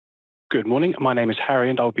Good morning. My name is Harry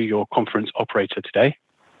and I'll be your conference operator today.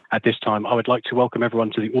 At this time, I would like to welcome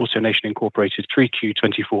everyone to the AutoNation Incorporated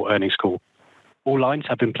 3Q24 earnings call. All lines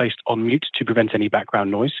have been placed on mute to prevent any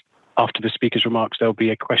background noise. After the speaker's remarks, there will be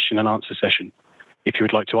a question and answer session. If you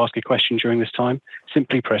would like to ask a question during this time,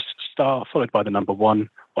 simply press star followed by the number 1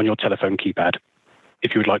 on your telephone keypad.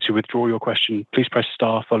 If you would like to withdraw your question, please press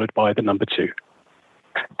star followed by the number 2.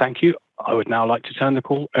 Thank you. I would now like to turn the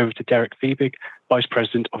call over to Derek Fiebig, Vice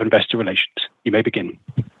President of Investor Relations. You may begin.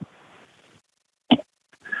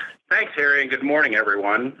 Thanks, Harry, and good morning,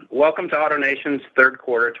 everyone. Welcome to AutoNation's third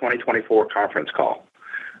quarter 2024 conference call.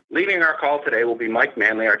 Leading our call today will be Mike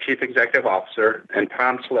Manley, our Chief Executive Officer, and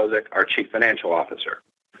Tom Szlosek, our Chief Financial Officer.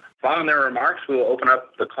 Following their remarks, we will open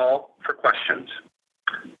up the call for questions.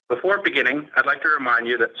 Before beginning, I'd like to remind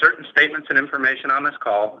you that certain statements and information on this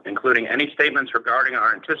call, including any statements regarding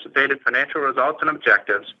our anticipated financial results and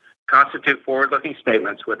objectives, constitute forward-looking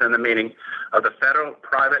statements within the meaning of the Federal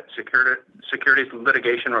Private Securities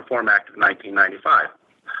Litigation Reform Act of 1995.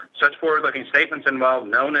 Such forward-looking statements involve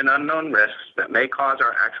known and unknown risks that may cause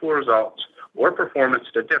our actual results or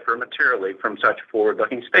performance to differ materially from such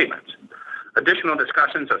forward-looking statements. Additional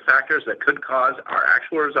discussions of factors that could cause our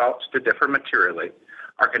actual results to differ materially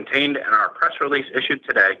are contained in our press release issued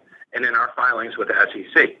today and in our filings with the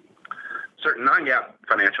SEC. Certain non-GAAP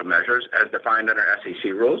financial measures, as defined under SEC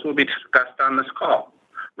rules, will be discussed on this call.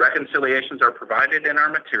 Reconciliations are provided in our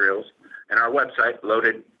materials and our website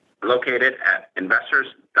located at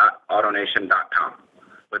investors.autonation.com.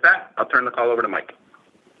 With that, I'll turn the call over to Mike.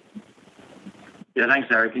 Yeah, thanks,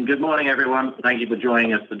 Eric, and good morning, everyone. Thank you for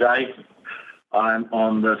joining us today. I'm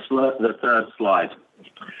on the third slide.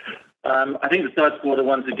 I think the third quarter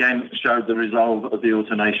once again showed the resolve of the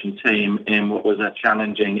AutoNation team in what was a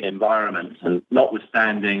challenging environment. And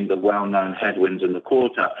notwithstanding the well-known headwinds in the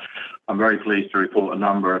quarter, I'm very pleased to report a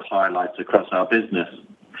number of highlights across our business.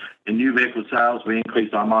 In new vehicle sales, we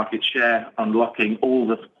increased our market share, unlocking all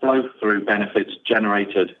the flow-through benefits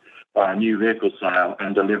generated by a new vehicle sale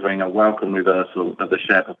and delivering a welcome reversal of the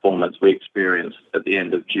share performance we experienced at the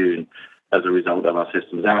end of June as a result of our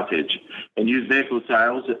systems outage. In used vehicle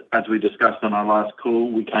sales, as we discussed on our last call,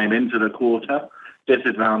 we came into the quarter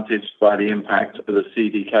disadvantaged by the impact of the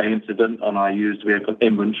CDK incident on our used vehicle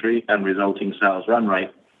inventory and resulting sales run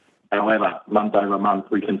rate. However, month over month,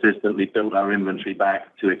 we consistently built our inventory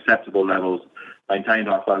back to acceptable levels, maintained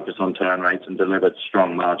our focus on turn rates, and delivered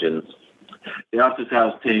strong margins. The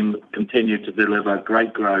after-sales team continued to deliver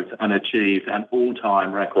great growth and achieved an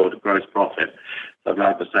all-time record gross profit. So I'd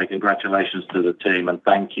like to say congratulations to the team and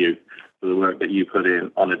thank you for the work that you put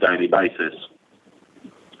in on a daily basis.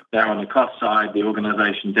 Now, on the cost side, the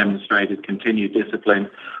organization demonstrated continued discipline,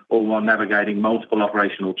 all while navigating multiple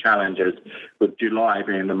operational challenges, with July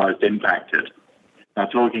being the most impacted. Now,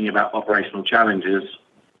 talking about operational challenges,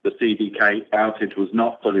 the CDK outage was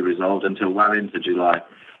not fully resolved until well into July,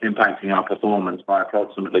 impacting our performance by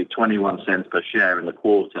approximately 21 cents per share in the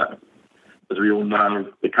quarter. As we all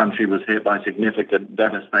know, the country was hit by significant,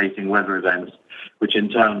 devastating weather events, which in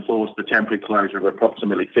turn forced the temporary closure of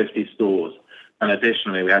approximately 50 stores. And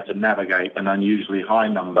additionally, we had to navigate an unusually high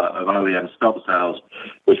number of OEM stop sales,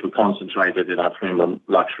 which were concentrated in our premium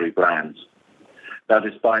luxury brands. Now,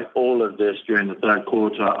 despite all of this, during the third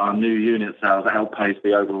quarter, our new unit sales outpaced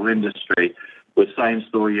the overall industry, with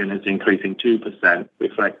same-store units increasing 2%,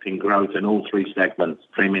 reflecting growth in all three segments: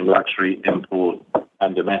 premium luxury, import,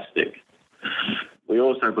 and domestic. We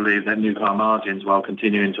also believe that new car margins, while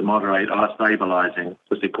continuing to moderate, are stabilizing.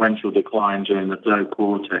 The sequential decline during the third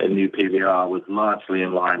quarter in new PVR was largely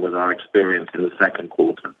in line with our experience in the second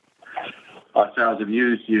quarter. Our sales of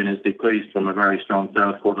used units decreased from a very strong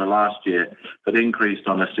third quarter last year, but increased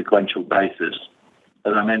on a sequential basis.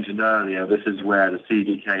 As I mentioned earlier, this is where the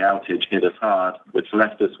CDK outage hit us hard, which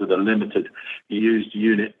left us with a limited used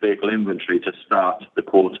unit vehicle inventory to start the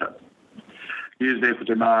quarter. Used vehicle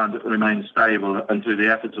demand remained stable, and through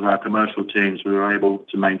the efforts of our commercial teams, we were able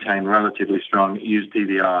to maintain relatively strong used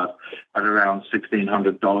PVRs at around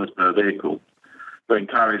 $1,600 per vehicle. We're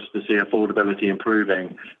encouraged to see affordability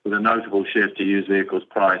improving, with a notable shift to used vehicles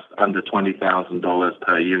priced under $20,000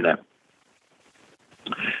 per unit.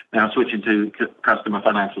 Now, switching to customer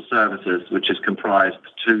financial services, which is comprised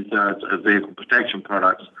 2/3 of vehicle protection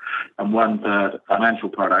products and 1/3 financial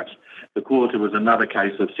products, the quarter was another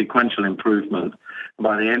case of sequential improvement.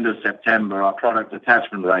 By the end of September, our product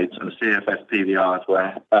attachment rates and CFS PVRs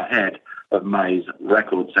were ahead of May's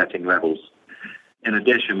record-setting levels. In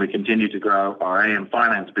addition, we continue to grow our AM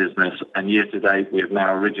finance business, and year to date, we have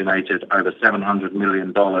now originated over $700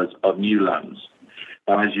 million of new loans.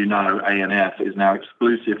 Now, as you know, A&F is now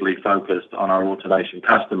exclusively focused on our AutoNation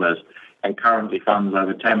customers and currently funds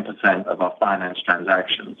over 10% of our finance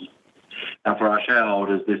transactions. Now, for our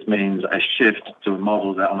shareholders, this means a shift to a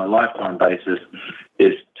model that on a lifetime basis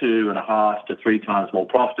is 2.5 to 3 times more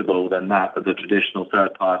profitable than that of the traditional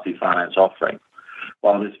third-party finance offering.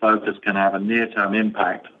 While this focus can have a near-term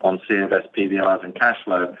impact on CFS PVRs and cash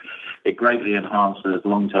flow, it greatly enhances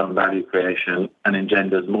long-term value creation and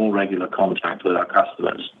engenders more regular contact with our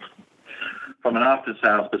customers. From an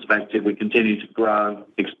after-sales perspective, we continue to grow,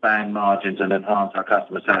 expand margins, and enhance our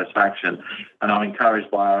customer satisfaction, and I'm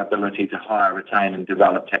encouraged by our ability to hire, retain, and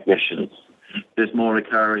develop technicians. This more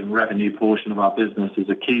recurring revenue portion of our business is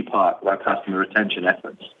a key part of our customer retention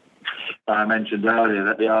efforts. I mentioned earlier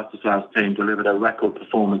that the after-sales team delivered a record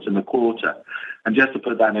performance in the quarter. And just to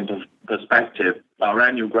put that into perspective, our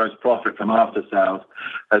annual gross profit from after-sales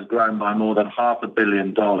has grown by more than $500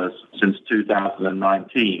 million since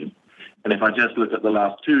 2019. And if I just look at the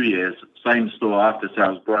last 2 years, same-store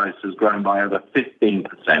after-sales growth has grown by over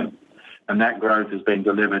 15%. And that growth has been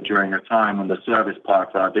delivered during a time when the service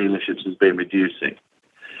part for our dealerships has been reducing.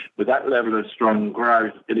 With that level of strong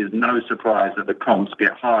growth, it is no surprise that the comps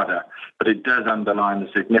get harder, but it does underline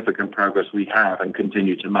the significant progress we have and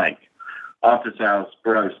continue to make. After-sales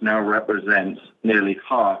growth now represents nearly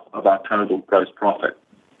half of our total gross profit.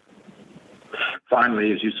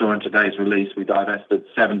 Finally, as you saw in today's release, we divested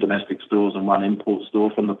 7 domestic stores and 1 import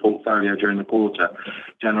store from the portfolio during the quarter,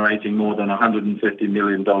 generating more than $150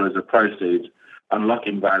 million of proceeds,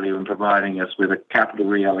 unlocking value and providing us with a capital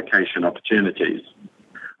reallocation opportunities.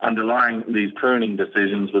 Underlying these pruning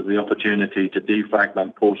decisions was the opportunity to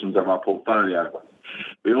defragment portions of our portfolio.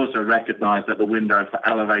 We also recognized that the window for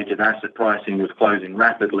elevated asset pricing was closing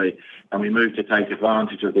rapidly, and we moved to take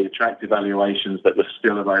advantage of the attractive valuations that were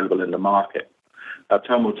still available in the market. Now,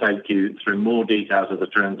 Tom will take you through more details of the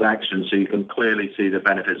transaction so you can clearly see the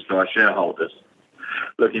benefits to our shareholders.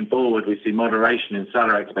 Looking forward, we see moderation in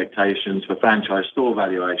seller expectations for franchise store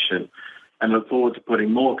valuation and look forward to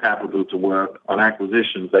putting more capital to work on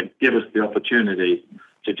acquisitions that give us the opportunity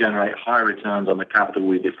to generate high returns on the capital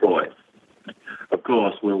we deploy. Of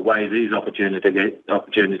course, we'll weigh these opportunities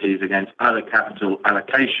against other capital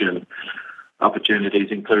allocation opportunities,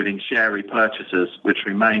 including share repurchases, which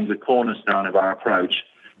remains a cornerstone of our approach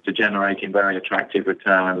to generating very attractive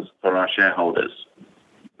returns for our shareholders.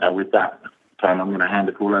 Now, with that, Tom, I'm going to hand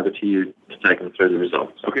the call over to you to take them through the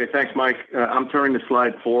results. Okay, thanks, Mike. I'm turning to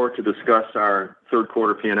slide 4 to discuss our third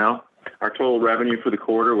quarter P&L. Our total revenue for the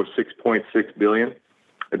quarter was $6.6 billion,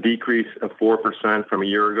 a decrease of 4% from a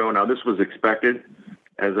year ago. Now, this was expected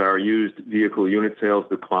as our used vehicle unit sales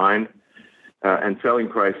declined and selling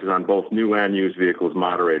prices on both new and used vehicles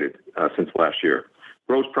moderated since last year.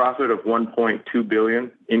 Gross profit of $1.2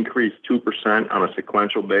 billion increased 2% on a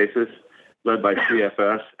sequential basis, led by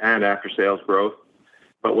CFS and after-sales growth,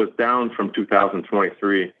 but was down from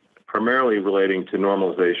 2023, primarily relating to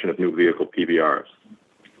normalization of new vehicle PVRs.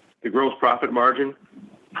 The gross profit margin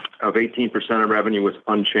of 18% of revenue was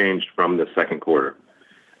unchanged from the second quarter.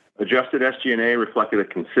 Adjusted SG&A reflected a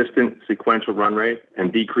consistent sequential run rate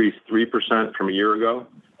and decreased 3% from a year ago,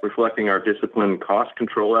 reflecting our disciplined cost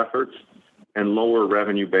control efforts and lower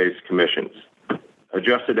revenue-based commissions.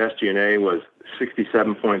 Adjusted SG&A was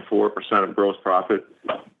 67.4% of gross profit,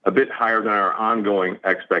 a bit higher than our ongoing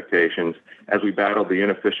expectations as we battled the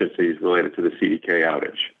inefficiencies related to the CDK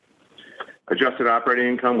outage. Adjusted operating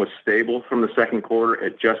income was stable from the second quarter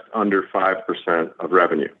at just under 5% of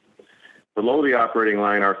revenue. Below the operating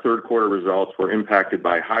line, our third quarter results were impacted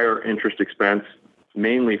by higher interest expense,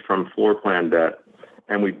 mainly from floor plan debt,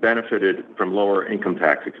 and we benefited from lower income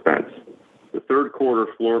tax expense. The third quarter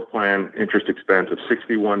floor plan interest expense of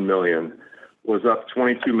 $61 million was up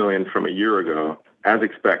 $22 million from a year ago, as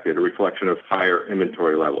expected, a reflection of higher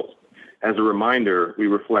inventory levels. As a reminder, we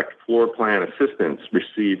reflect floor plan assistance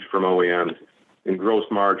received from OEMs in gross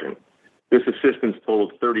margin. This assistance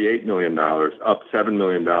totaled $38 million, up $7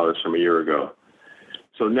 million from a year ago.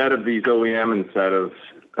 So net of these OEM incentives,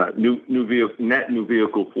 net new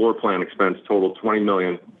vehicle floor plan expense totaled $20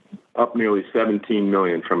 million, up nearly $17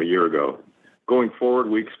 million from a year ago. Going forward,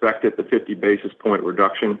 we expect that the 50 basis point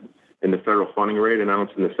reduction in the federal funding rate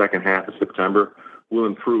announced in the second half of September will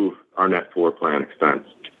improve our net floor plan expense.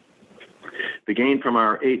 The gain from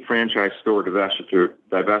our 8 franchise store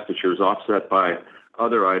divestitures offset by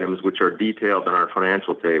other items which are detailed in our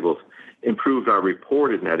financial tables improved our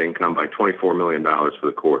reported net income by $24 million for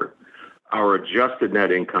the quarter. Our adjusted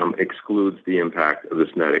net income excludes the impact of this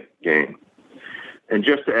net gain. And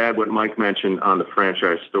just to add what Mike mentioned on the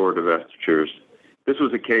franchise store divestitures, this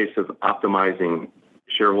was a case of optimizing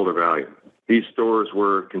shareholder value. These stores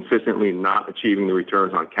were consistently not achieving the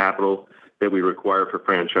returns on capital that we require for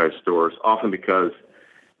franchise stores, often because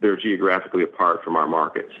they're geographically apart from our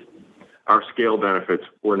markets. Our scale benefits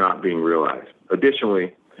were not being realized.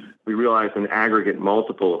 Additionally, we realized an aggregate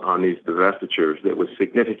multiple on these divestitures that was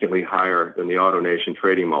significantly higher than the AutoNation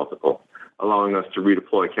trading multiple, allowing us to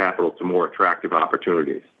redeploy capital to more attractive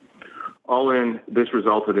opportunities. All in, this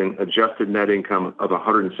resulted in adjusted net income of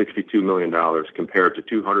 $162 million compared to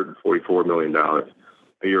 $244 million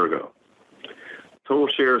a year ago. Total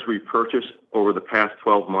shares repurchased over the past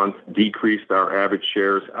 12 months decreased our average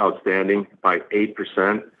shares outstanding by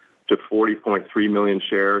 8% to 40.3 million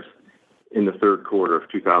shares in the third quarter of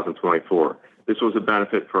 2024. This was a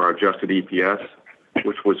benefit for our adjusted EPS,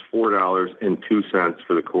 which was $4.02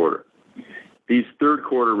 for the quarter. These third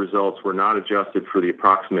quarter results were not adjusted for the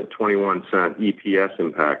approximate 21-cent EPS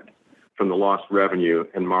impact from the lost revenue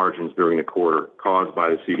and margins during the quarter caused by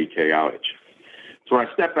the CDK outage. So when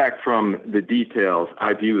I step back from the details,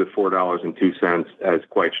 I view the $4.02 as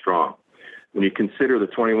quite strong. When you consider the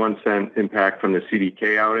 21-cent impact from the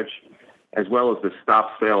CDK outage, as well as the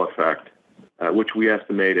stop sale effect, which we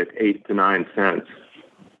estimate at 8 to 9 cents,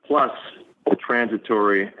 plus the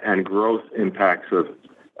transitory and growth impacts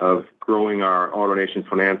of growing our AutoNation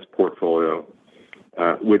Finance portfolio,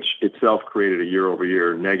 which itself created a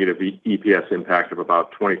year-over-year negative EPS impact of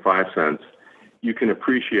about 25 cents, you can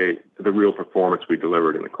appreciate the real performance we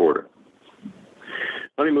delivered in the quarter.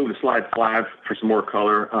 Let me move to slide 5 for some more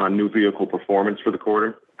color on new vehicle performance for the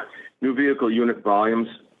quarter. New vehicle unit volumes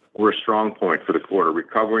were a strong point for the quarter,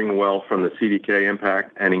 recovering well from the CDK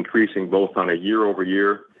impact and increasing both on a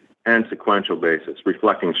year-over-year and sequential basis,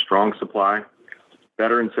 reflecting strong supply,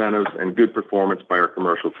 better incentives, and good performance by our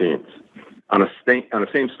commercial teams. On a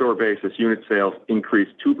same-store basis, unit sales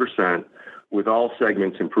increased 2%, with all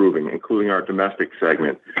segments improving, including our domestic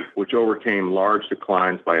segment, which overcame large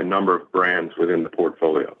declines by a number of brands within the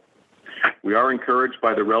portfolio. We are encouraged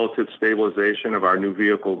by the relative stabilization of our new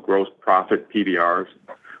vehicle gross profit PVRs,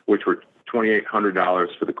 which were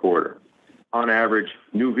 $2,800 for the quarter. On average,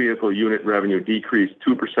 new vehicle unit revenue decreased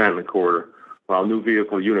 2% in the quarter, while new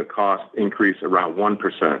vehicle unit costs increased around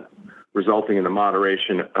 1%, resulting in the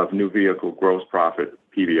moderation of new vehicle gross profit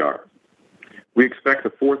PVR. We expect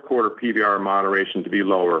the fourth quarter PVR moderation to be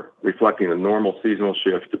lower, reflecting the normal seasonal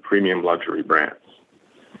shift to premium luxury brands.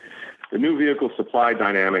 The new vehicle supply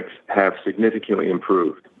dynamics have significantly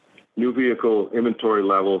improved. New vehicle inventory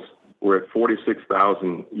levels were at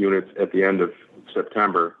 46,000 units at the end of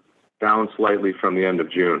September, down slightly from the end of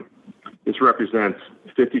June. This represents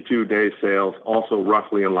 52 day sales, also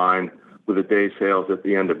roughly in line with the day sales at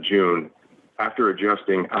the end of June, after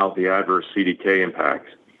adjusting out the adverse CDK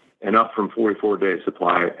impacts, and up from 44-day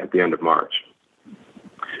supply at the end of March.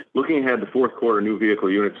 Looking ahead, the fourth quarter new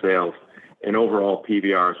vehicle unit sales and overall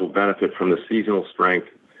PVRs will benefit from the seasonal strength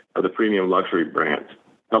of the premium luxury brands,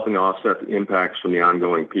 helping offset the impacts from the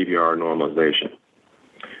ongoing PVR normalization.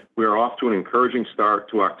 We are off to an encouraging start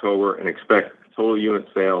to October and expect total unit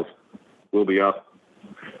sales will be up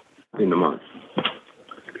in the month.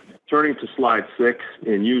 Turning to slide 6,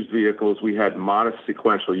 in used vehicles, we had modest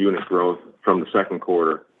sequential unit growth from the second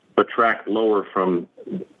quarter, but tracked lower from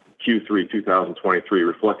Q3 2023,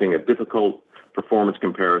 reflecting a difficult performance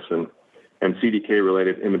comparison and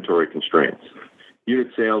CDK-related inventory constraints. Unit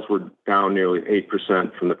sales were down nearly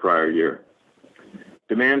 8% from the prior year.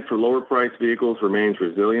 Demand for lower-priced vehicles remains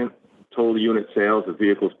resilient. Total unit sales of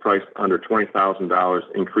vehicles priced under $20,000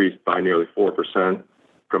 increased by nearly 4%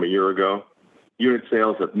 from a year ago. Unit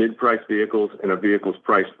sales of mid-priced vehicles and of vehicles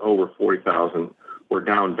priced over $40,000 were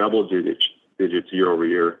down double digits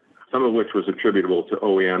year-over-year, some of which was attributable to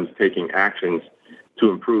OEMs taking actions to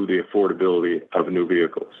improve the affordability of new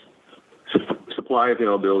vehicles. Supply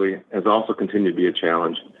availability has also continued to be a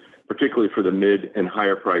challenge, particularly for the mid and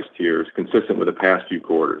higher price tiers, consistent with the past few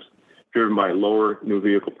quarters, driven by lower new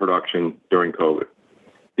vehicle production during COVID.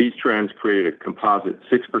 These trends created a composite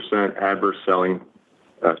 6% adverse selling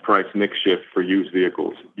price mix shift for used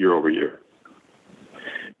vehicles year over year.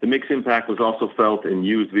 The mix impact was also felt in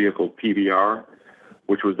used vehicle PVR,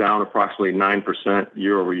 which was down approximately 9%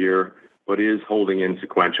 year over year, but is holding in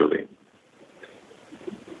sequentially.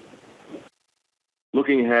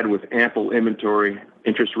 Looking ahead, with ample inventory,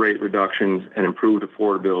 interest rate reductions, and improved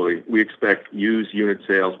affordability, we expect used unit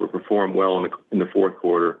sales will perform well in the fourth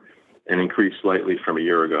quarter and increase slightly from a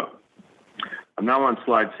year ago. I'm now on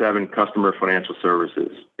slide 7, Customer Financial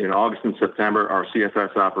Services. In August and September, our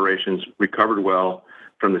CFS operations recovered well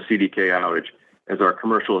from the CDK outage, as our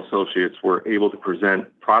commercial associates were able to present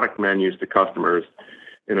product menus to customers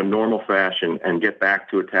in a normal fashion and get back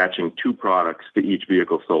to attaching 2 products to each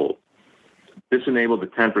vehicle sold. This enabled the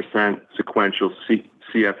 10% sequential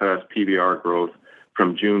CFS PVR growth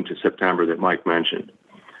from June to September that Mike mentioned.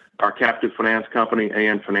 Our captive finance company,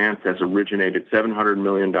 AN Finance, has originated $700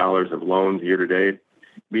 million of loans year to date,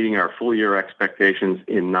 meeting our full year expectations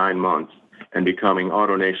in 9 months and becoming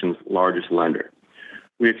AutoNation's largest lender.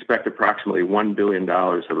 We expect approximately $1 billion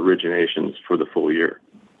of originations for the full year.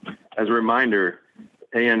 As a reminder,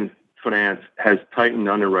 AN Finance has tightened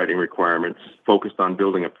underwriting requirements, focused on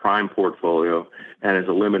building a prime portfolio, and has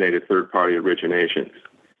eliminated third-party originations.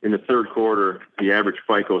 In the third quarter, the average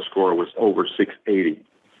FICO score was over 680.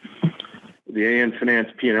 The AN Finance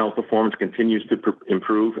P&L performance continues to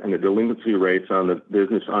improve, and the delinquency rates on the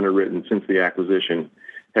business underwritten since the acquisition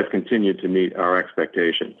have continued to meet our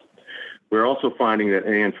expectations. We're also finding that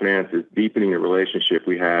AN Finance is deepening the relationship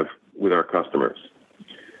we have with our customers.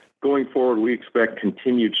 Going forward, we expect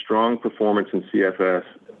continued strong performance in CFS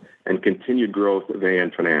and continued growth of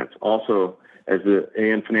AN Finance. Also, as the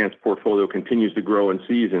AN Finance portfolio continues to grow in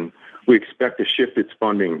season, we expect to shift its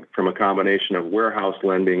funding from a combination of warehouse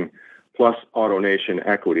lending plus AutoNation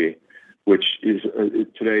equity, which is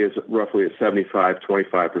today is roughly a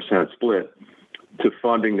 75-25% split, to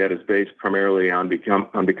funding that is based primarily on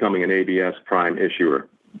becoming an ABS prime issuer.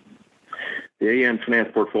 The AN Finance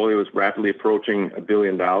portfolio is rapidly approaching $1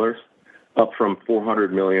 billion, up from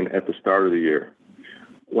 $400 million at the start of the year.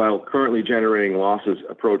 While currently generating losses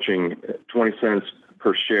approaching 20 cents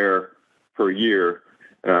per share per year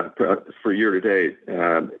for year to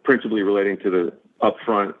date, principally relating to the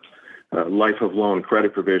upfront life of loan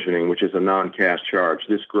credit provisioning, which is a non-cash charge.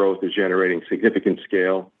 This growth is generating significant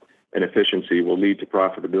scale and efficiency, will lead to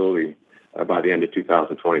profitability by the end of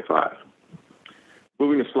 2025.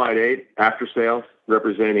 Moving to slide 8, after sales,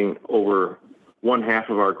 representing over one half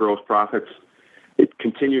of our gross profits. It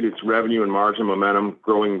continued its revenue and margin momentum,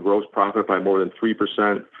 growing gross profit by more than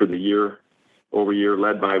 3% for the year-over-year,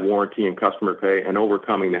 led by warranty and customer pay, and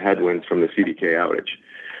overcoming the headwinds from the CDK outage.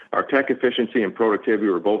 Our tech efficiency and productivity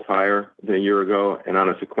were both higher than a year ago and on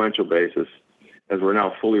a sequential basis, as we're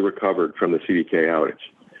now fully recovered from the CDK outage.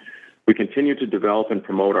 We continue to develop and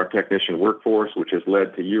promote our technician workforce, which has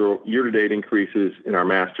led to year-to-date increases in our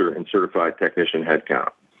master and certified technician headcount.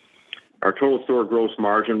 Our total store gross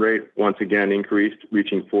margin rate once again increased,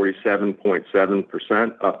 reaching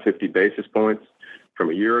 47.7%, up 50 basis points from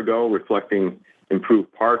a year ago, reflecting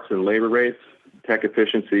improved parts and labor rates, tech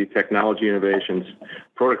efficiency, technology innovations,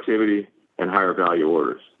 productivity, and higher value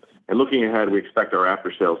orders. And looking ahead, we expect our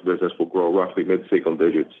after-sales business will grow roughly mid-single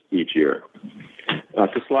digits each year.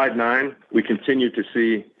 To slide 9, we continue to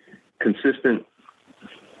see consistent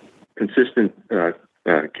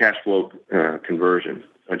cash flow conversion.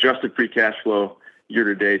 Adjusted free cash flow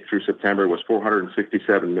year-to-date through September was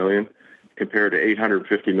 $467 million, compared to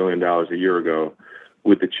 $850 million a year ago,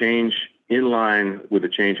 with the change in line with the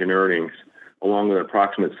change in earnings, along with an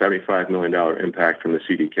approximate $75 million impact from the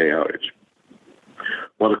CDK outage.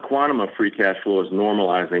 While the quantum of free cash flow is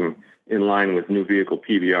normalizing in line with new vehicle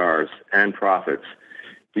PVRs and profits,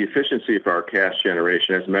 the efficiency of our cash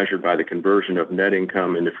generation, as measured by the conversion of net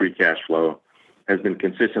income into free cash flow, has been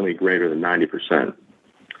consistently greater than 90%.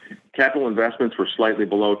 Capital investments were slightly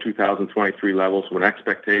below 2023 levels, with an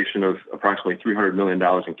expectation of approximately $300 million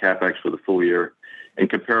in CapEx for the full year and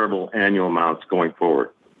comparable annual amounts going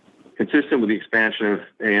forward. Consistent with the expansion of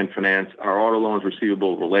AN Finance, our auto loans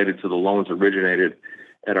receivable related to the loans originated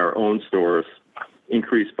at our own stores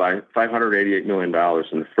increased by $588 million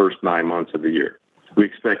in the first 9 months of the year. We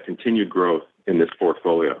expect continued growth in this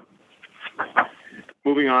portfolio.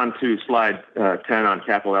 Moving on to slide 10 on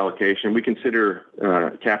capital allocation, we consider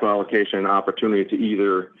capital allocation an opportunity to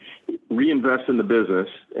either reinvest in the business,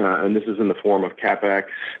 and this is in the form of CapEx,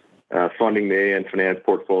 funding the AN Finance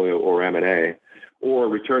portfolio or M&A, or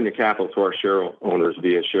return the capital to our share owners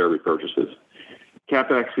via share repurchases.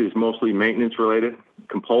 CapEx is mostly maintenance-related,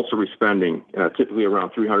 compulsory spending, typically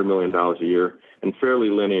around $300 million a year, and fairly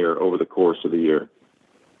linear over the course of the year.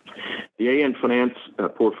 The AN Finance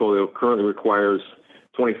portfolio currently requires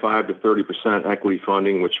 25 to 30% equity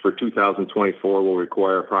funding, which for 2024 will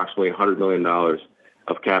require approximately $100 million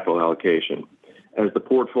of capital allocation. As the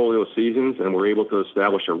portfolio seasons and we're able to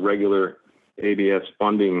establish a regular ABS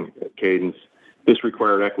funding cadence, this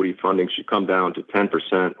required equity funding should come down to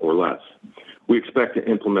 10% or less. We expect to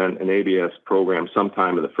implement an ABS program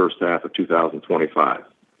sometime in the first half of 2025.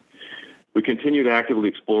 We continue to actively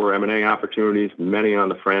explore M&A opportunities, many on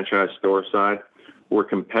the franchise store side. We're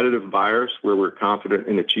competitive buyers where we're confident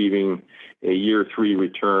in achieving a year 3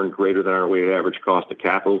 return greater than our weighted average cost of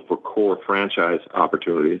capital for core franchise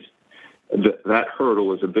opportunities. That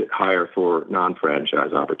hurdle is a bit higher for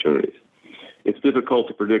non-franchise opportunities. It's difficult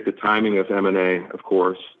to predict the timing of M&A, of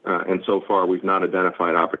course, and so far we've not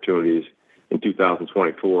identified opportunities in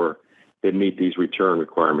 2024 that meet these return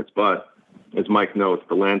requirements. But as Mike notes,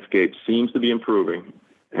 the landscape seems to be improving,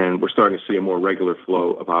 and we're starting to see a more regular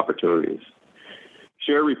flow of opportunities.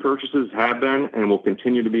 Share repurchases have been and will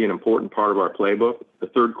continue to be an important part of our playbook. The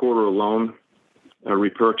third quarter alone,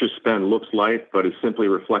 repurchase spend looks light, but is simply a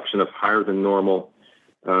reflection of higher than normal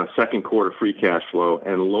second quarter free cash flow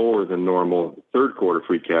and lower than normal third quarter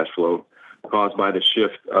free cash flow caused by the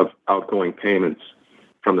shift of outgoing payments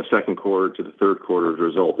from the second quarter to the third quarter as a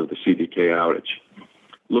result of the CDK outage.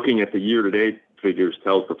 Looking at the year-to-date figures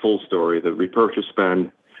tells the full story. The repurchase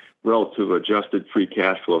spend relative to adjusted free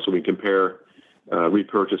cash flow, so we compare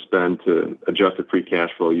repurchase spend to adjusted free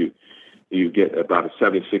cash flow, you get about a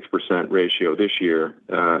 76% ratio this year.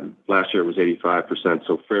 Last year it was 85%,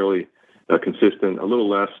 so fairly consistent, a little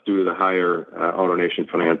less due to the higher AutoNation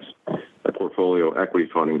Finance portfolio equity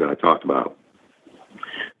funding that I talked about.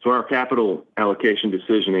 So our capital allocation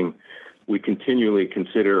decisioning, we continually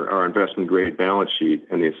consider our investment grade balance sheet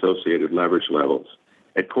and the associated leverage levels.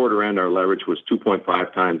 At quarter end, our leverage was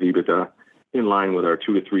 2.5 times EBITDA, in line with our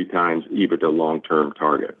 2 to 3 times EBITDA long-term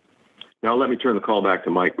target. Now let me turn the call back to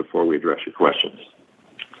Mike before we address your questions.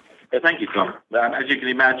 Thank you, Tom. As you can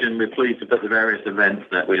imagine, we're pleased to put the various events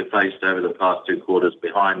that we have faced over the past 2 quarters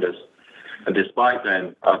behind us. And despite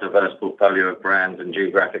them, our diverse portfolio of brands and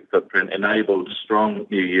geographic footprint enabled strong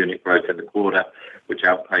new unit growth in the quarter, which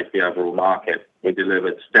outpaced the overall market. We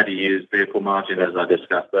delivered steady used vehicle margin, as I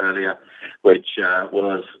discussed earlier, which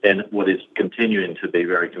was in what is continuing to be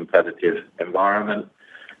very competitive environment.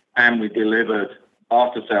 And we delivered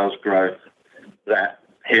after-sales growth that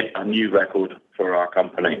hit a new record for our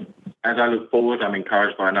company. As I look forward, I'm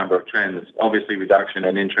encouraged by a number of trends. Obviously, reduction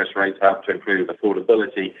in interest rates help to improve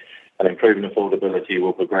affordability, and improving affordability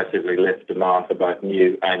will progressively lift demand for both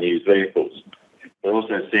new and used vehicles. We're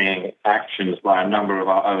also seeing actions by a number of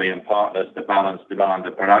our OEM partners to balance demand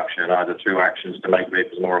and production, either through actions to make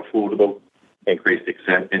vehicles more affordable, increased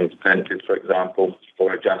incentives, for example,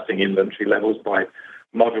 or adjusting inventory levels by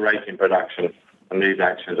moderating production, and these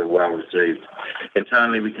actions are well received.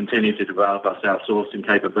 Internally, we continue to develop our self-sourcing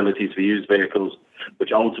capabilities for used vehicles,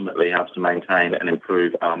 which ultimately helps to maintain and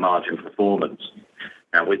improve our margin performance.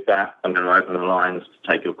 Now, with that, I'm going to open the lines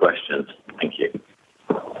to take your questions. Thank you.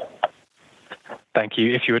 Thank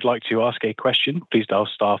you. If you would like to ask a question, please dial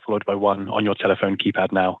star followed by 1 on your telephone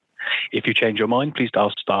keypad now. If you change your mind, please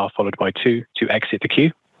dial star followed by 2 to exit the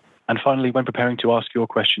queue. And finally, when preparing to ask your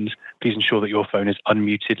questions, please ensure that your phone is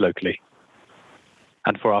unmuted locally.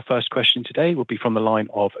 And for our first question today will be from the line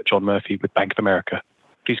of John Murphy with Bank of America.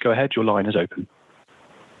 Please go ahead. Your line is open.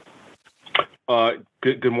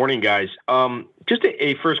 Good morning, guys. Just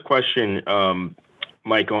a first question,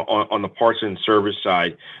 Mike, on the parts and service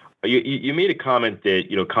side. You made a comment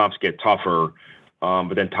that comps get tougher,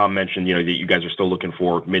 but then Tom mentioned that you guys are still looking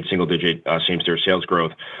for mid-single-digit same-store sales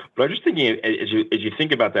growth. But I'm just thinking, as you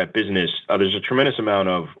think about that business, there's a tremendous amount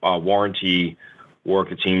of warranty work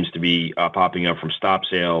that seems to be popping up from stop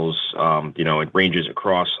sales. It ranges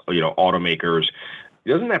across automakers.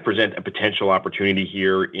 Doesn't that present a potential opportunity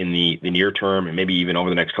here in the near term and maybe even over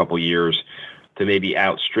the next couple of years to maybe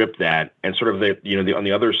outstrip that? And sort of on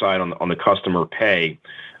the other side, on the customer pay,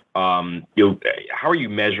 how are you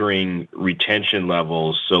measuring retention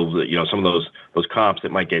levels so that some of those comps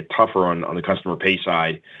that might get tougher on the customer pay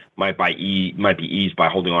side might be eased by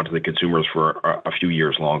holding on to the consumers for a few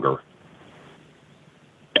years longer?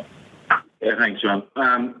 Yeah, thanks, John.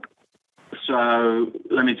 So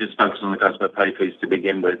let me just focus on the customer pay piece to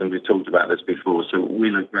begin with, and we've talked about this before. So we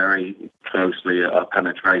look very closely at our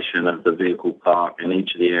penetration of the vehicle park in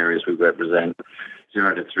each of the areas we represent,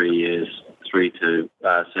 0 to 3 years, 3 to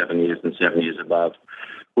 7 years, and 7 years above.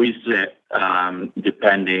 We sit,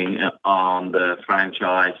 depending on the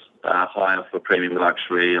franchise, higher for premium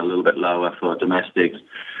luxury, a little bit lower for domestics,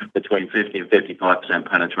 between 50 and 55%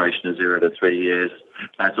 penetration of 0 to 3 years.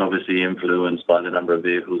 That's obviously influenced by the number of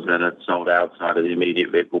vehicles that are sold outside of the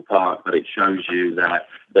immediate vehicle park, but it shows you that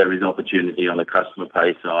there is opportunity on the customer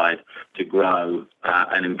pay side to grow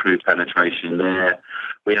and improve penetration there.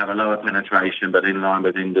 We have a lower penetration, but in line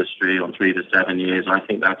with industry on 3 to 7 years. I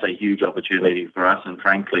think that's a huge opportunity for us, and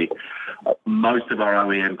frankly, most of our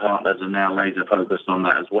OEM partners are now laser focused on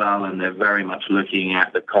that as well, and they're very much looking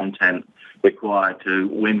at the content required to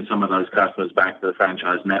win some of those customers back to the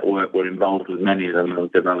franchise network. We're involved with many of them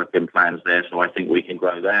and developing plans there, so I think we can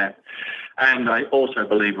grow there. And I also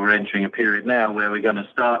believe we're entering a period now where we're going to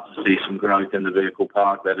start to see some growth in the vehicle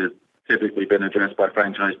park that is typically been addressed by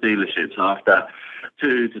franchise dealerships. After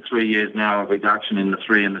 2 to 3 years now of reduction in the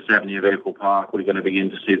 3 and the 7-year vehicle park, we're going to begin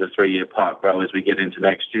to see the 3-year park grow as we get into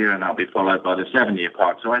next year, and that'll be followed by the 7-year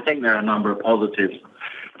park. So I think there are a number of positives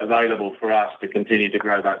available for us to continue to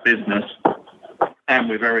grow that business, and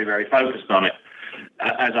we're very, very focused on it.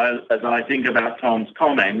 As I think about Tom's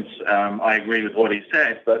comments, I agree with what he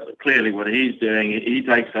said, but clearly what he's doing, he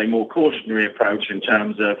takes a more cautionary approach in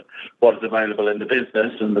terms of what is available in the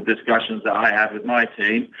business, and the discussions that I have with my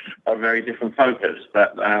team are very different focus.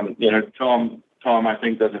 But, Tom, I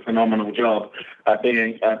think does a phenomenal job at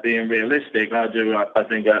being realistic. I do, I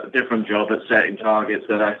think, a different job at setting targets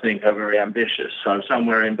that I think are very ambitious. So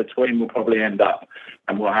somewhere in between we'll probably end up.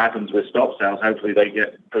 And what happens with stop sales, hopefully they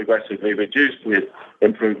get progressively reduced with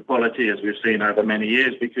improved quality, as we've seen over many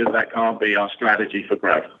years, because that can't be our strategy for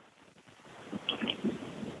growth.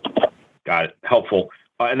 Got it. Helpful.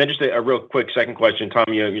 And then just a real quick second question.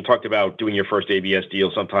 Tom, you talked about doing your first ABS deal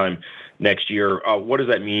sometime next year. What does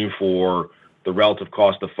that mean for the relative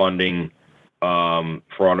cost of funding for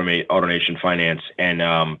AutoNation Finance, and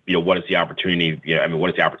what is the opportunity? What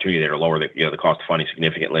is the opportunity there to lower the cost of funding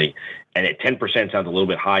significantly? And at 10% sounds a little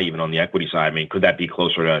bit high even on the equity side. Could that be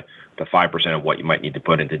closer to 5% of what you might need to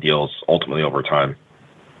put into deals ultimately over time?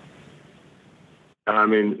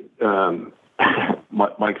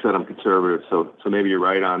 Mike said I'm conservative, so maybe you're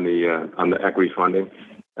right on the equity funding,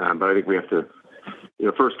 but I think we have to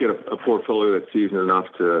first get a portfolio that's seasoned enough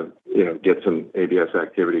to get some ABS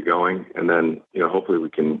activity going, and then hopefully we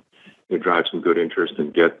can drive some good interest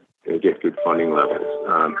and get good funding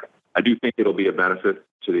levels. I do think it'll be a benefit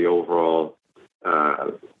to the overall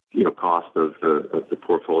cost of the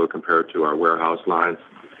portfolio compared to our warehouse lines.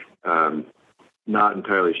 Not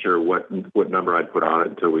entirely sure what number I'd put on it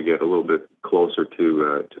until we get a little bit closer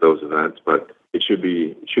to those events, but it should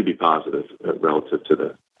be positive relative to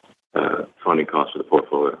the funding costs for the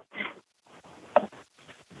portfolio.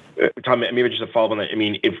 Tom, maybe just a follow-up on that.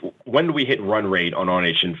 When do we hit run rate on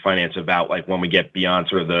AutoNation Finance, about like when we get beyond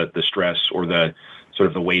sort of the stress or the sort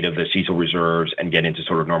of the weight of the CECL reserves and get into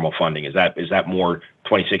sort of normal funding? Is that more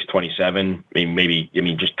 26, 27?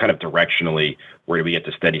 Just kind of directionally, where do we get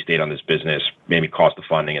to steady state on this business, maybe cost of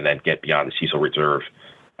funding, and then get beyond the CECL reserve?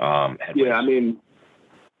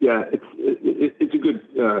 It's a good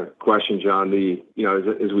question, John.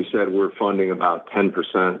 As we said, we're funding about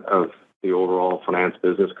 10% of the overall finance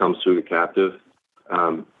business comes through the captive.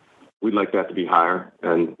 We'd like that to be higher,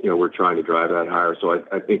 and we're trying to drive that higher. So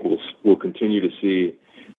I think we'll continue to see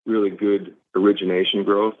really good origination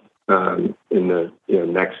growth in the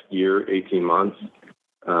next year, 18 months.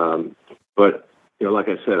 But like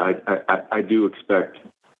I said, I do expect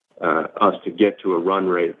us to get to a run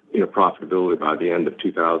rate profitability by the end of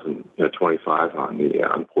 2025 on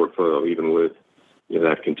the portfolio, even with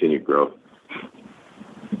that continued growth.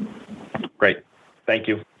 Great. Thank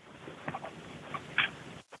you.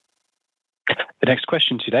 The next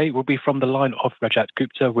question today will be from the line of Rajat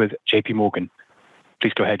Gupta with JP Morgan.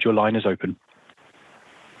 Please go ahead. Your line is open.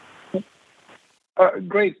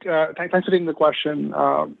 Great. Thanks for taking the question.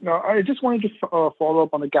 I just wanted to follow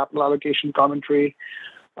up on the capital allocation commentary.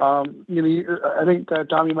 I think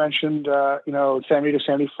Tom, you mentioned 70 to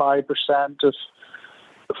 75% of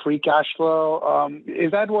free cash flow. Is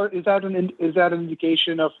that an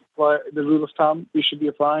indication of what the rule of thumb we should be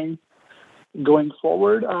applying going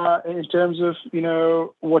forward in terms of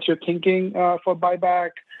what you're thinking for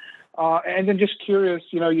buyback? And then just curious,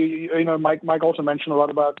 Mike also mentioned a lot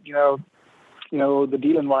about the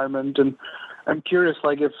deal environment, and I'm curious,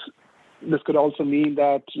 like, if this could also mean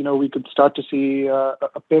that we could start to see a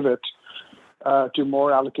pivot to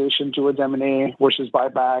more allocation towards M&A versus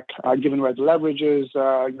buyback, given where the leverage is,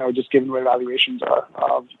 just given where valuations are.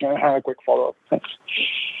 I have a quick follow-up. Thanks.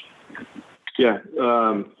 Yeah,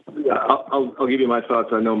 I'll give you my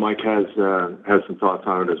thoughts. I know Mike has some thoughts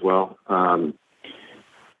on it as well.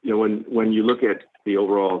 When you look at the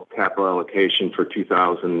overall capital allocation for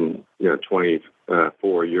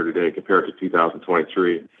 2024 year to date compared to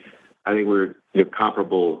 2023, I think we're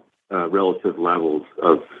comparable relative levels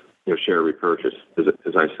of share repurchase.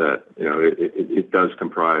 As I said, it does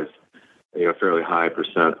comprise a fairly high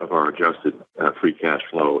percent of our adjusted free cash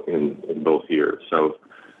flow in both years. So,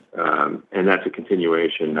 and that's a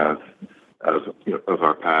continuation of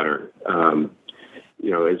our pattern.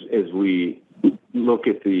 As we look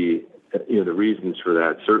at the reasons for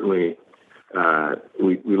that, certainly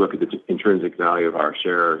we look at the intrinsic value of our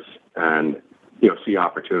shares and see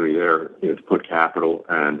opportunity there to put capital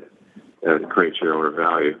and create shareholder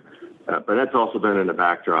value. But that's also been in the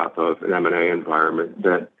backdrop of an M&A environment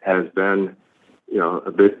that has been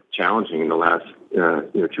a bit challenging in the last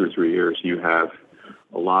 2 or 3 years, you have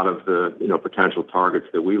a lot of the potential targets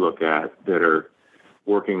that we look at that are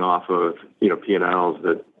working off of P&Ls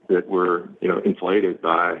that were inflated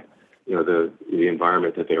by the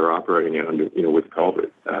environment that they were operating in with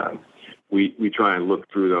COVID. We try and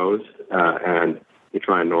look through those and we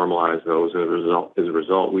try and normalize those. As a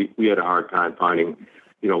result, we had a hard time finding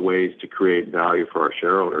ways to create value for our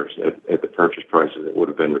shareholders at the purchase prices that would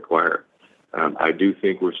have been required. I do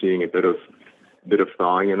think we're seeing a bit of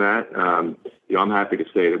thawing in that. I'm happy to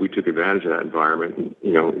say that we took advantage of that environment,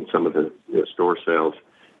 in some of the store sales,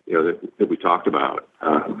 that we talked about.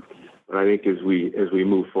 But I think as we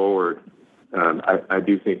move forward, I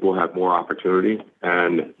do think we'll have more opportunity,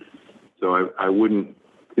 and so I wouldn't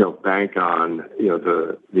bank on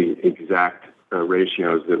the exact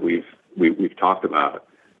ratios that we've talked about.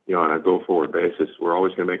 On a go-forward basis, we're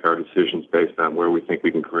always going to make our decisions based on where we think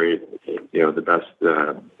we can create the best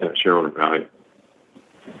shareholder value.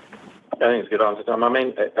 I think it's a good answer, Tom. I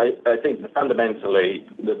mean, I think fundamentally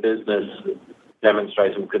the business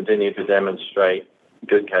demonstrates and will continue to demonstrate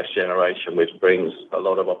good cash generation, which brings a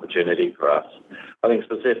lot of opportunity for us. I think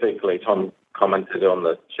specifically Tom commented on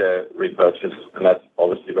the share repurchase, and that's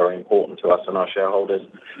obviously very important to us and our shareholders.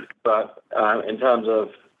 But in terms of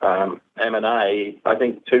M&A, I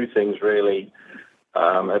think two things really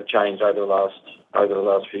have changed over the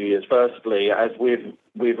last few years. Firstly, as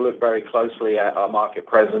we've looked very closely at our market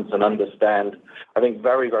presence and understand, I think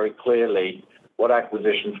very, very clearly what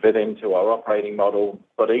acquisitions fit into our operating model,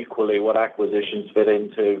 but equally what acquisitions fit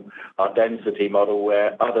into our density model,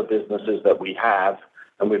 where other businesses that we have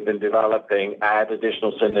and we've been developing add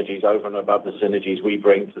additional synergies over and above the synergies we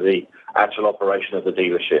bring to the actual operation of the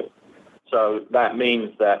dealership. So that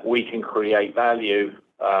means that we can create value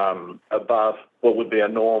above what would be a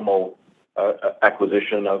normal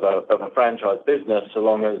acquisition of a franchise business, so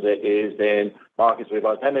long as it is in markets we've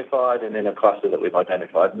identified and in a cluster that we've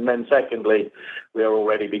identified. And then secondly, we are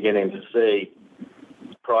already beginning to see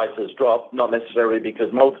prices drop, not necessarily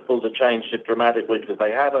because multiples have changed dramatically, because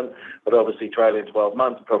they haven't, but obviously trailing 12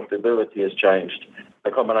 months profitability has changed.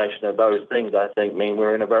 A combination of those things, I think, mean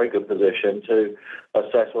we're in a very good position to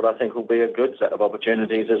assess what I think will be a good set of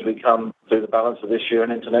opportunities as we come through the balance of this year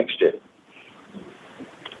and into next year.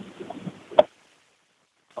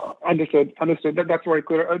 Understood. That's very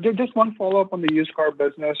clear. Just one follow-up on the used car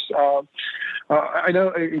business. I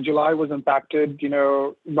know July was impacted,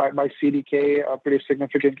 by CDK pretty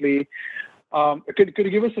significantly. Could you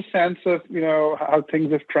give us a sense of, how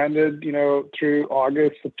things have trended, through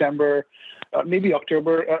August, September, maybe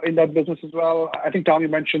October in that business as well? I think Tom, you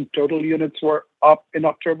mentioned total units were up in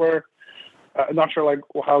October. I'm not sure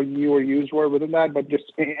how new or used were within that, but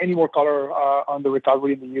just any more color on the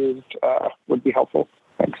recovery in the used would be helpful.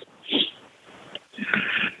 Thanks.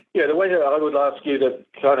 Yeah, the way that I would ask you to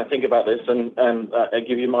kind of think about this and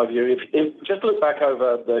give you my view, if just look back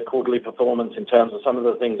over the quarterly performance in terms of some of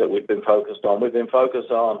the things that we've been focused on. We've been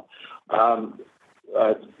focused on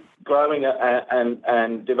growing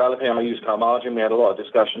and developing our used car margin. We had a lot of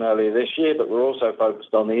discussion earlier this year, but we're also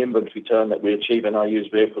focused on the inventory turn that we achieve in our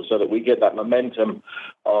used vehicles so that we get that momentum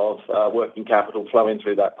of working capital flowing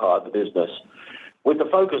through that part of the business. With the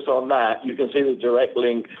focus on that, you can see the direct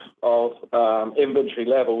link of inventory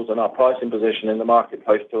levels and our pricing position in the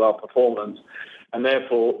marketplace to our performance. And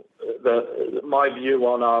therefore, my view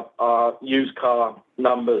on our used car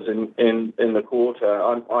numbers in the quarter,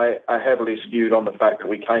 I heavily skewed on the fact that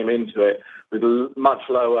we came into it with much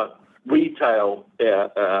lower retail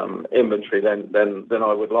inventory than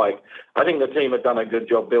I would like. I think the team have done a good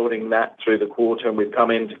job building that through the quarter, and we've come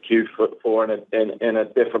into Q4 in a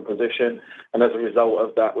different position. And as a result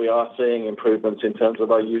of that, we are seeing improvements in terms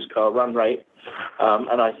of our used car run rate.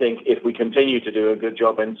 And I think if we continue to do a good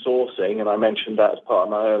job in sourcing, and I mentioned that as part of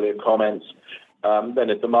my earlier comments, then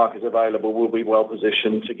if the market is available, we'll be well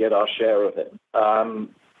positioned to get our share of it.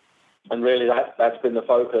 And really, that's been the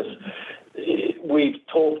focus. We've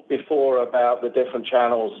talked before about the different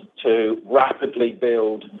channels to rapidly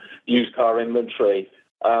build used car inventory.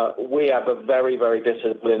 We have a very, very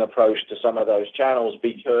disciplined approach to some of those channels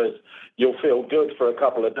because you'll feel good for a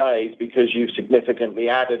couple of days because you've significantly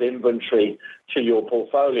added inventory to your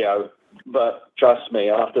portfolio. But trust me,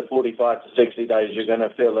 after 45 to 60 days, you're going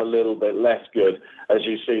to feel a little bit less good as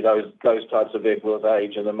you see those types of vehicles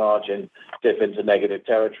age and the margin dip into negative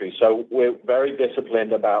territory. So we're very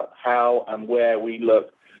disciplined about how and where we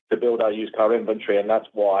look to build our used car inventory, and that's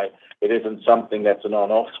why it isn't something that's an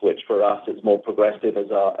on-off switch for us. It's more progressive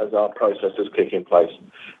as our processes kick in place.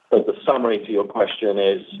 But the summary to your question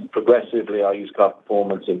is progressively our used car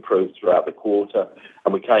performance improved throughout the quarter,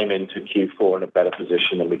 and we came into Q4 in a better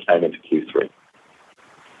position than we came into Q3.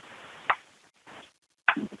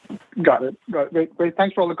 Got it. Great.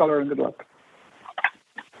 Thanks for all the color and good luck.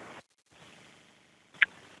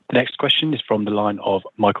 The next question is from the line of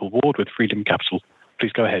Michael Ward with Freedom Capital.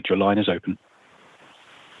 Please go ahead. Your line is open.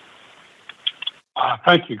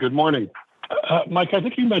 Thank you. Good morning. Mike, I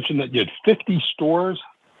think you mentioned that you had 50 stores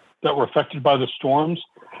that were affected by the storms.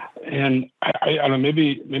 And I don't know,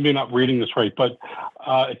 maybe I'm not reading this right, but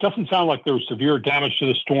it doesn't sound like there was severe damage to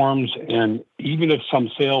the storms. And even if some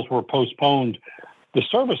sales were postponed, the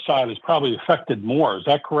service side is probably affected more. Is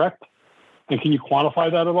that correct? And can you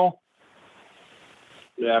quantify that at all?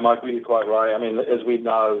 Yeah, Mike, you're quite right. I mean, as we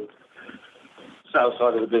know, sales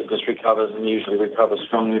side of the business recovers and usually recovers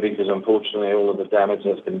strongly because, unfortunately, all of the damage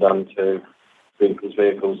that's been done to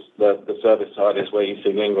vehicles, the service side is where you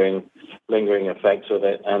see lingering effects of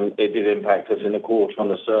it, and it did impact us in the quarter on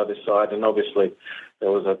the service side, and obviously there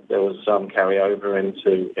was some carryover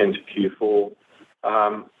into Q4.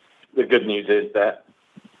 The good news is that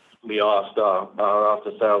we asked our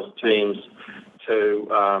after sales teams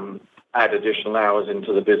to add additional hours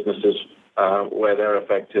into the businesses where they're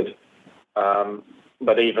affected.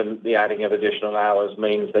 But even the adding of additional hours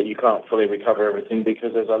means that you can't fully recover everything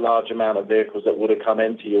because there's a large amount of vehicles that would have come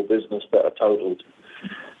into your business that are totaled.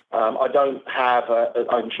 I don't have,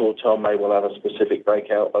 I'm sure Tom may well have a specific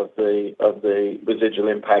breakout of the residual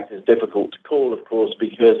impact. It's difficult to call, of course,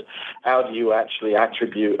 because how do you actually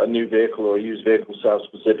attribute a new vehicle or a used vehicle sale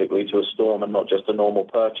specifically to a storm and not just a normal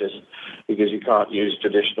purchase? Because you can't use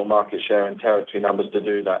traditional market share and territory numbers to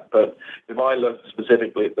do that. But if I look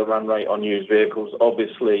specifically at the run rate on used vehicles,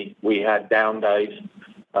 obviously we had down days.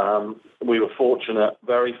 We were fortunate,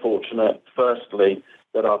 very fortunate, firstly,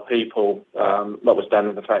 that our people,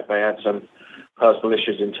 notwithstanding the fact they had some personal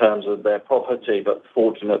issues in terms of their property, but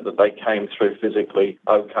fortunate that they came through physically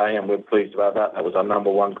okay, and we're pleased about that. That was our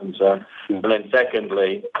number one concern. And then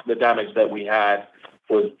secondly, the damage that we had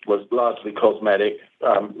was largely cosmetic.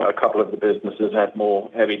 A couple of the businesses had more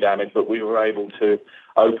heavy damage, but we were able to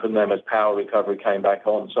open them as power recovery came back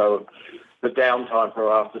on. So the downtime for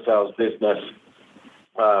our after-sales business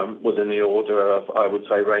was in the order of, I would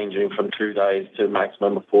say, ranging from 2 days to a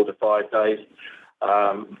maximum of 4 to 5 days.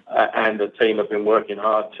 And the team have been working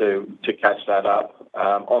hard to catch that up.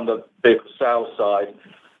 On the vehicle sales side,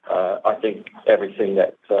 I think everything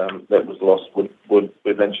that was lost would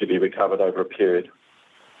eventually be recovered over a period.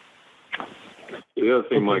 The other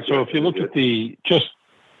thing, Mike. So if you look at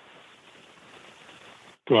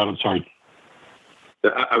go on, I'm sorry.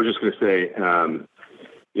 I was just going to say,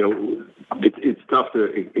 it's tough to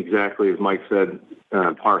exactly, as Mike said,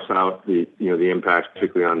 parse out the impacts,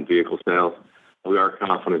 particularly on vehicle sales. We are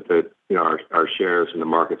confident that our shares in the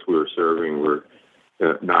markets we were serving were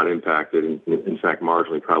not impacted, and in fact,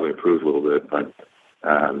 marginally probably improved a little bit. But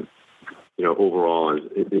overall,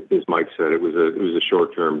 as Mike said, it was a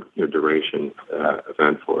short-term duration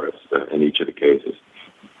event for us in each of the cases.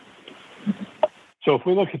 So if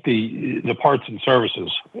we look at the parts and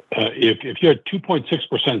services, if you had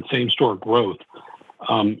 2.6% same-store growth,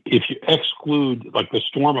 if you exclude like the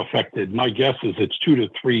storm affected, my guess is it's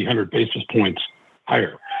 200 to 300 basis points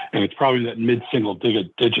higher, and it's probably that mid-single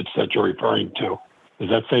digits that you're referring to. Is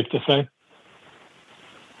that safe to say?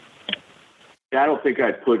 Yeah, I don't think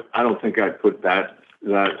I'd put that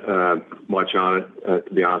much on it.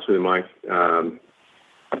 To be honest with you, Mike.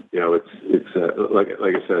 It's like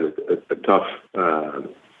I said, a tough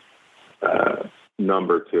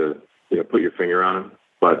number to put your finger on,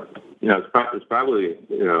 but it's probably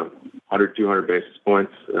 100, 200 basis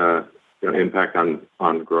points impact on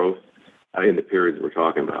growth in the periods we're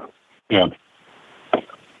talking about. Yeah,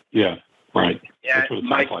 right. Yeah, that's what it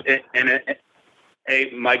Mike. sounds like.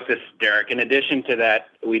 Hey, Mike, this is Derek. In addition to that,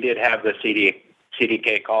 we did have the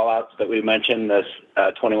CDK callouts that we mentioned. This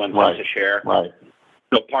 21 cents a share. Right.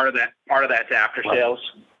 So part of that's after sales.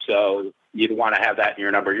 So you'd want to have that in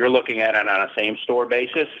your number. You're looking at it on a same store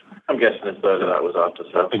basis. I'm guessing a third of that was after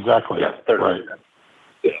sales. Exactly. Yeah, third. Right.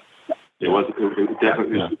 Yeah. It was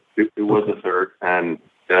definitely it was a third, and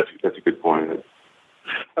that's a good point.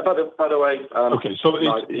 By the way, okay. So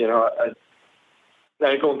no,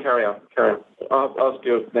 go on, carry on. I'll ask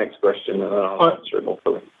your next question, and then I'll answer it more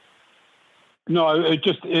fully. No, I was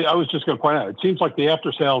just going to point out. It seems like the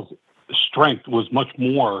after sales strength was much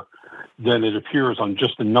more than it appears on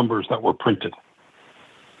just the numbers that were printed.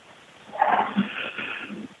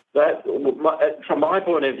 That, from my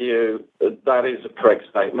point of view, that is a correct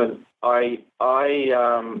statement.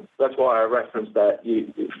 That's why I referenced that.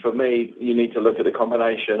 For me, you need to look at the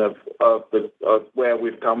combination of where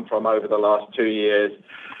we've come from over the last 2 years,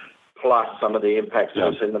 plus some of the impacts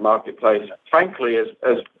that's in the marketplace. Frankly, as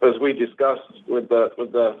we discussed with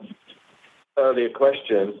the earlier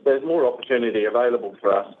questions, there's more opportunity available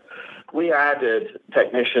for us. We added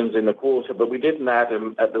technicians in the quarter, but we didn't add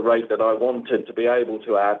them at the rate that I wanted to be able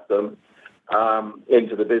to add them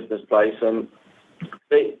into the business place. And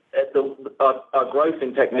our growth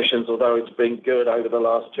in technicians, although it's been good over the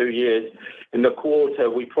last 2 years, in the quarter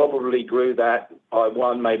we probably grew that by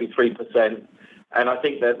 1, maybe 3%. And I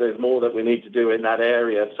think that there's more that we need to do in that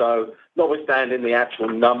area. So notwithstanding the actual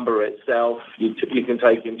number itself, you can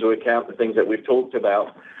take into account the things that we've talked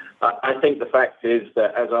about. I think the fact is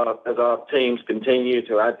that as our teams continue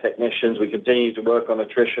to add technicians, we continue to work on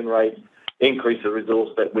attrition rates, increase the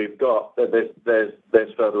resource that we've got, that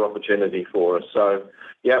there's further opportunity for us. So,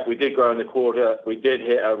 yeah, we did grow in the quarter. We did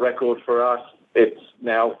hit a record for us. It's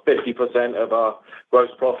now 50% of our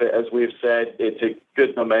gross profit, as we've said. It's a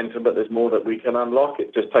good momentum, but there's more that we can unlock.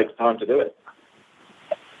 It just takes time to do it.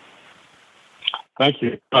 Thank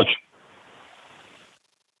you much.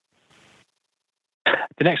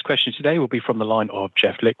 The next question today will be from the line of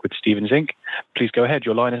Jeff Lick with Stephens Inc. Please go ahead.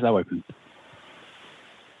 Your line is now open.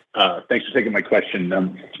 Thanks for taking my question.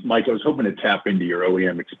 Mike, I was hoping to tap into your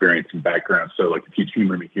OEM experience and background. So, if you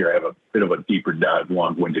humor me here, I have a bit of a deeper dive,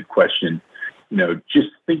 long-winded question. Just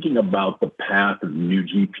thinking about the path of new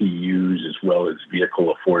GPUs as well as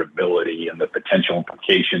vehicle affordability and the potential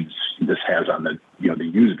implications this has on the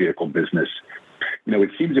used vehicle business.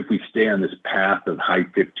 It seems if we stay on this path of high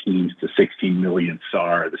 15s to 16 million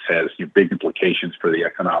SAR, this has big implications for the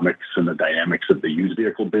economics and the dynamics of the used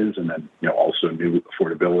vehicle biz, and then also new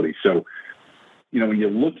affordability. So, when you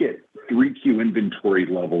look at 3Q inventory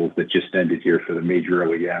levels that just ended here for the major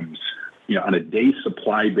OEMs, on a day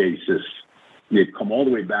supply basis, they've come all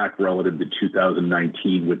the way back relative to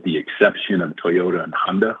 2019, with the exception of Toyota and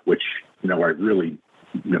Honda, which are really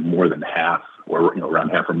more than half, or around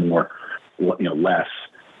half or more. Less.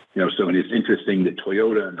 So it's interesting that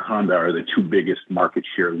Toyota and Honda are the two biggest market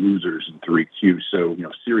share losers in 3Q. So,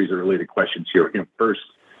 series of related questions here. First,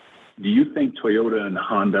 do you think Toyota and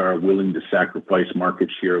Honda are willing to sacrifice market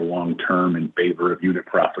share long-term in favor of unit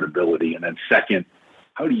profitability? And then second,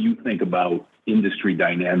 how do you think about industry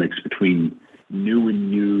dynamics between new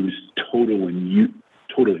and used, total and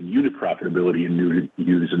unit profitability in new and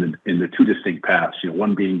used in the two distinct paths?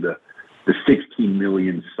 One being the 16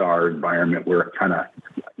 million SAR environment where it kind of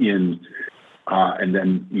in, and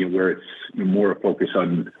then where it's more a focus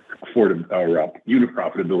on unit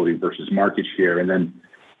profitability versus market share, and then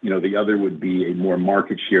the other would be a more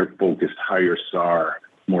market share focused, higher SAR,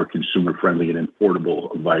 more consumer friendly and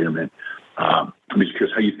affordable environment. I'm just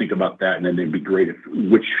curious how you think about that, and then it'd be great if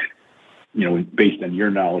based on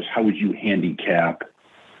your knowledge, how would you handicap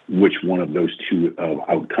which one of those two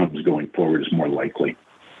outcomes going forward is more likely?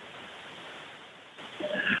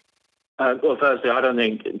 Well, firstly, I don't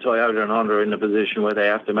think Toyota and Honda are in a position where they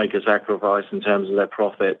have to make a sacrifice in terms of their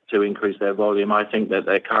profit to increase their volume. I think that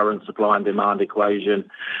their current supply and demand equation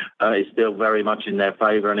is still very much in their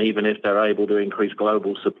favor, and even if they're able to increase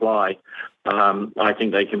global supply, I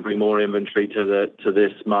think they can bring more inventory to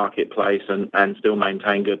this marketplace and still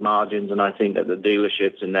maintain good margins. And I think that the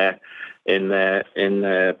dealerships in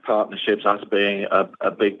their partnerships, us being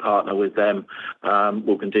a big partner with them,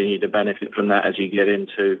 will continue to benefit from that as you get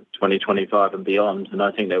into 2025 and beyond. And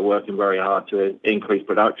I think they're working very hard to increase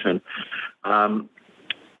production. In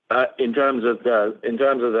terms of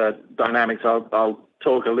the dynamics, I'll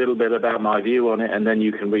talk a little bit about my view on it, and then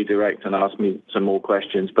you can redirect and ask me some more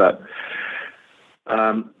questions. But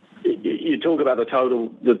you talk about the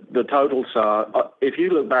total SAR. If you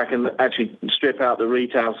look back and actually strip out the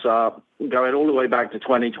retail SAR, going all the way back to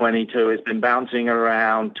 2022, it's been bouncing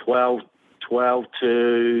around 12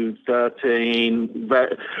 to 13,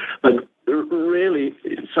 but really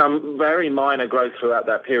some very minor growth throughout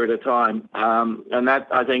that period of time. And that,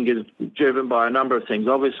 I think, is driven by a number of things.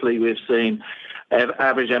 Obviously, we've seen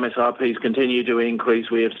average MSRPs continue to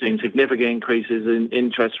increase. We have seen significant increases in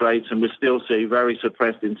interest rates, and we still see very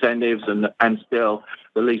suppressed incentives and still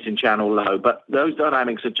the leasing channel low. But those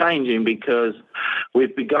dynamics are changing because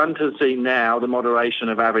we've begun to see now the moderation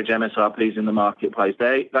of average MSRPs in the marketplace.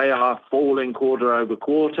 They are falling quarter over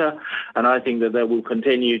quarter, and I think that they will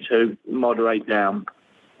continue to moderate down.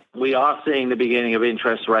 We are seeing the beginning of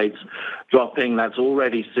interest rates dropping. That's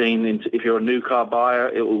already seen. If you're a new car buyer,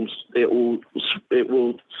 it will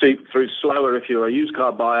seep through slower if you're a used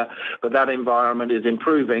car buyer. But that environment is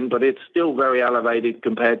improving, but it's still very elevated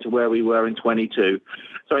compared to where we were in 22.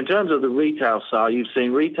 So in terms of the retail SAR, you've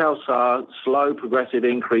seen retail SAR slow progressive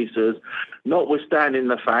increases, notwithstanding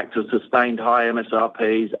the fact of sustained high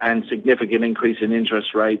MSRPs and significant increase in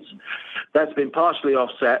interest rates. That's been partially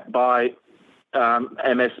offset by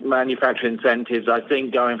MS manufacturing incentives, I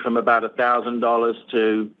think going from about $1,000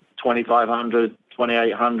 to $2,500,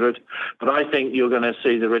 $2,800, but I think you're going to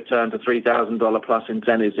see the return to $3,000 plus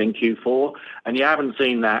incentives in Q4, and you haven't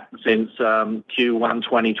seen that since Q1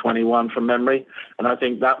 2021 from memory, and I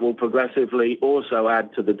think that will progressively also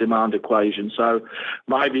add to the demand equation. So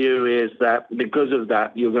my view is that because of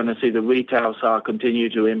that, you're going to see the retail side continue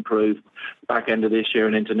to improve back end of this year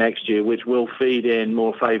and into next year, which will feed in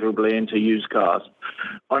more favorably into used cars.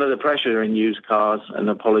 One of the pressure in used cars, and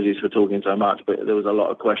apologies for talking so much, but there was a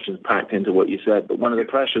lot of questions packed into what you said, but one of the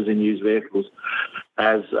pressures in used vehicles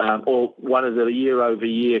or one of the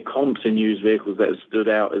year-over-year comps in used vehicles that stood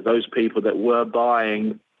out is those people that were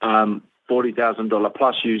buying $40,000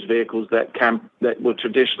 plus used vehicles that were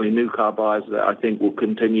traditionally new car buyers that I think will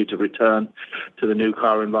continue to return to the new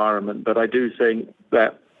car environment. But I do think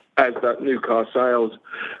that as that new car sales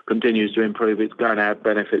continues to improve, it's going to have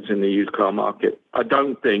benefits in the used car market. I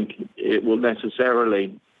don't think it will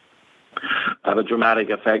necessarily have a dramatic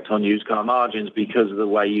effect on used car margins because of the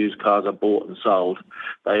way used cars are bought and sold.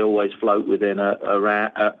 They always float within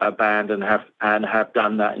a band and have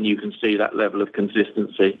done that, and you can see that level of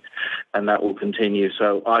consistency, and that will continue.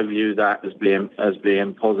 So I view that as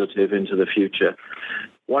being positive into the future.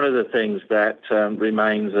 One of the things that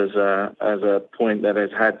remains as a point that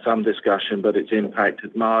has had some discussion, but it's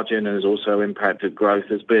impacted margin and has also impacted growth,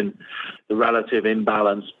 has been the relative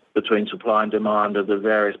imbalance between supply and demand of the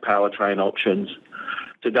various powertrain options.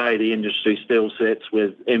 Today, the industry still sits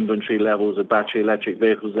with inventory levels of battery electric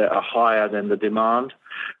vehicles that are higher than the demand,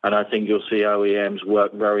 and I think you'll see OEMs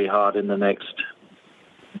work very hard in the next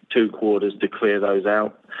 2 quarters to clear those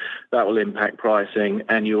out. That will impact pricing,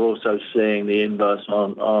 and you're also seeing the inverse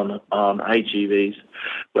on HEVs,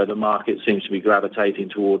 where the market seems to be gravitating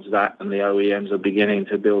towards that, and the OEMs are beginning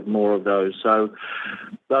to build more of those. So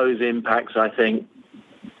those impacts, I think,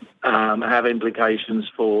 have implications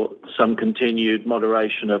for some continued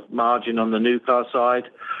moderation of margin on the new car side,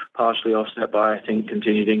 partially offset by, I think,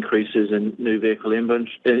 continued increases in new vehicle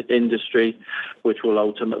industry, which will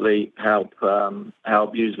ultimately help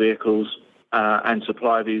used vehicles and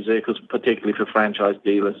supply of used vehicles, particularly for franchise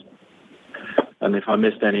dealers. And if I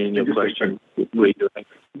missed any in your question, redo it.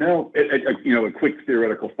 No, a quick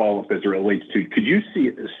theoretical follow-up as it relates to, could you see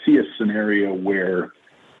a scenario where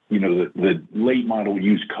the late model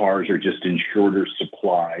used cars are just in shorter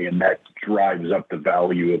supply, and that drives up the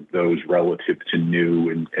value of those relative to new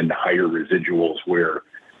and higher residuals where,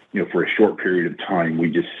 for a short period of time,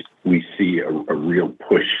 we see a real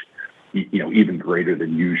push, even greater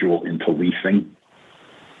than usual into leasing?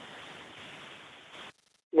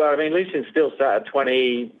 Well, I mean, leasing still sat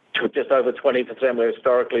at just over 20%, where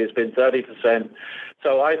historically it's been 30%.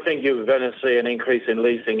 So I think you're going to see an increase in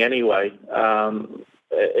leasing anyway.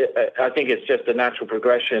 I think it's just a natural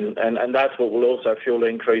progression, and that's what will also fuel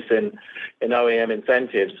increase in OEM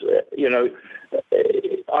incentives.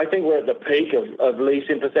 I think we're at the peak of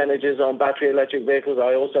leasing percentages on battery electric vehicles.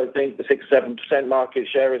 I also think the 6-7% market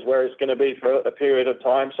share is where it's going to be for a period of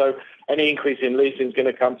time. So any increase in leasing is going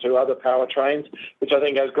to come through other powertrains, which I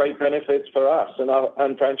think has great benefits for us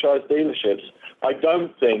and franchise dealerships. I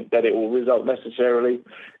don't think that it will result necessarily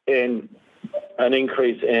in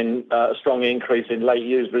a strong increase in late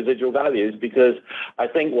used residual values, because I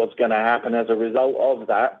think what's going to happen as a result of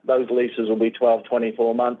that, those leases will be 12,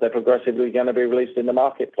 24 months. They're progressively going to be released in the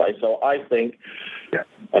marketplace. So I think,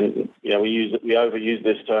 and we overuse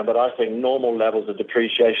this term, but I think normal levels of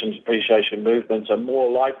depreciation movements are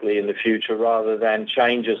more likely in the future rather than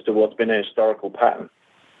changes to what's been a historical pattern.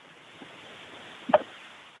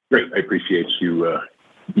 Great. I appreciate you,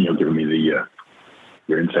 giving me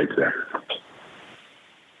your insights there.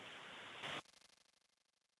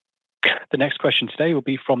 The next question today will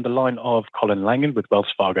be from the line of Colin Langan with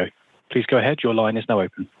Wells Fargo. Please go ahead. Your line is now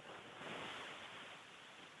open.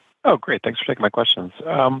 Oh, great. Thanks for taking my questions.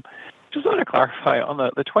 Just want to clarify on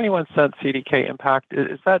the 21 cent CDK impact.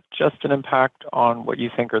 Is that just an impact on what you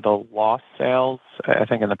think are the lost sales? I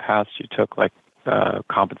think in the past you took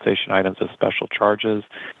compensation items as special charges.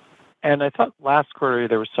 And I thought last quarter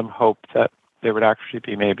there was some hope that there would actually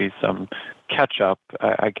be maybe some catch-up.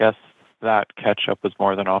 I guess that catch-up was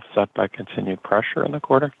more than offset by continued pressure in the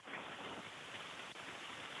quarter.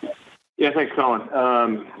 Yeah, thanks, Colin.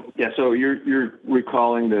 So you're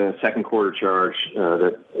recalling the second quarter charge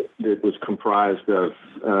that was comprised of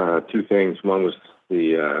 2 things. One was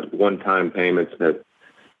the one-time payments that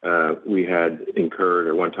we had incurred,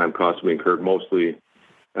 or one-time costs we incurred, mostly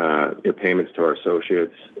payments to our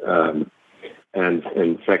associates.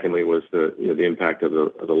 And secondly was the impact of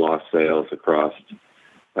the lost sales across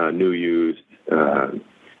new, used,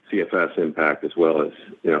 CFS impact as well as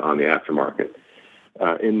on the aftermarket.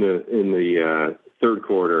 In the third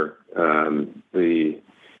quarter, the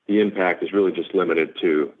impact is really just limited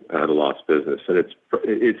to the lost business, and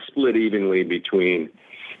it's split evenly between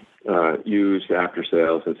used, after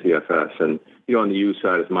sales, and CFS. And on the used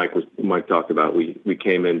side, as Mike talked about, we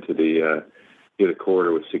came into the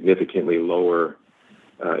quarter with significantly lower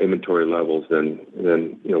inventory levels than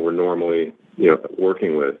we're normally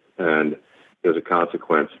working with, and as a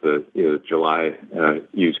consequence, the July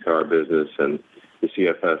used car business and the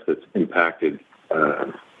CFS that's impacted,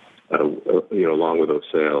 along with those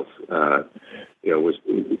sales, was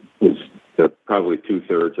probably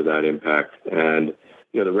 2/3 of that impact, and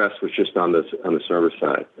the rest was just on the service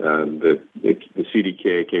side. The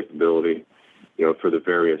CDK capability, for the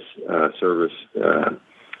various service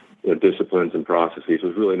disciplines and processes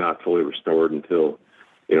was really not fully restored until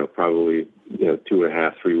probably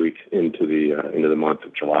 2.5, 3 weeks into the month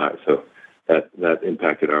of July. So that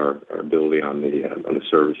impacted our ability on the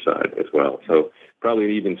service side as well. So probably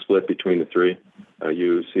an even split between the three: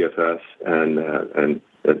 used, CFS, and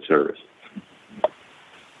service.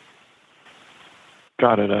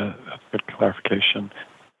 Got it. That's good clarification.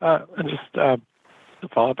 And just to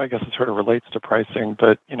follow up, I guess it sort of relates to pricing,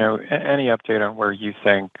 but any update on where you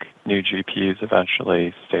think new GPUs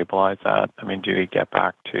eventually stabilize at? I mean, do we get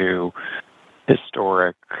back to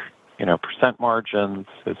historic, percent margins,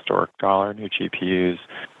 historic dollar new GPUs?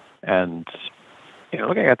 And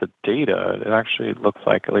looking at the data, it actually looks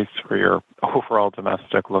like, at least for your overall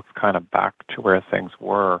domestic, looks kind of back to where things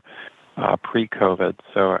were pre-COVID.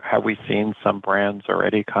 So have we seen some brands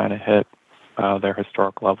already kind of hit their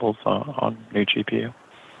historic levels on new GPU?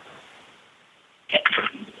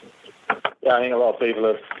 Yeah, I think a lot of people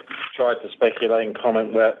have tried to speculate and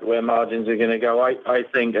comment where margins are going to go. I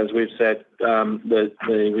think, as we've said, the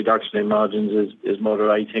reduction in margins is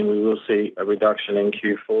moderating. We will see a reduction in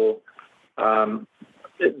Q4.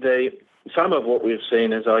 Some of what we've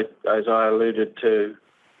seen, as I alluded to,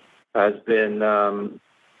 has been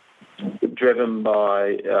driven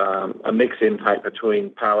by a mixed impact between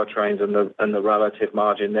powertrains and the relative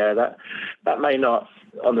margin there. That may not,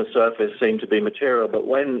 on the surface, seem to be material, but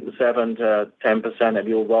when 7 to 10% of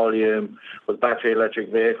your volume was battery electric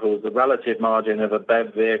vehicles, the relative margin of a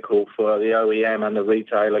BEV vehicle for the OEM and the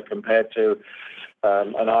retailer compared to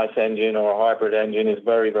an ICE engine or a hybrid engine is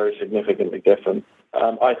very, very significantly different.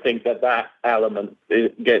 I think that element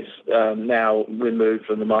gets now removed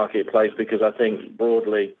from the marketplace, because I think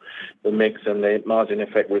broadly the mix and the margin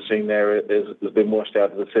effect we're seeing there has been washed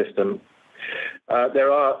out of the system.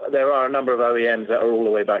 There are a number of OEMs that are all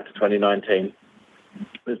the way back to 2019.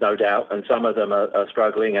 There's no doubt, and some of them are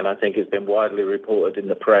struggling, and I think it's been widely reported in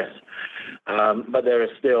the press. But there are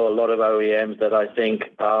still a lot of OEMs that I think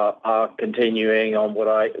are continuing on what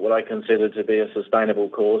I consider to be a sustainable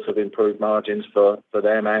course of improved margins for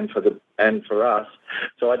them and for us.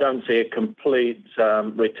 So I don't see a complete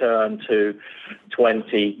return to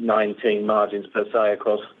 2019 margins per se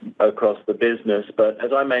across the business. But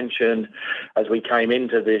as I mentioned, as we came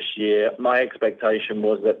into this year, my expectation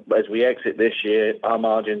was that as we exit this year, our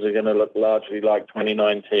margins are going to look largely like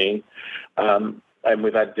 2019. And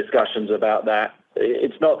we've had discussions about that.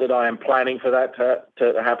 It's not that I am planning for that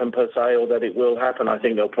to happen per se, or that it will happen. I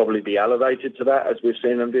think they'll probably be elevated to that as we've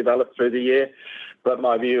seen them develop through the year. But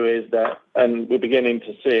my view is that, and we're beginning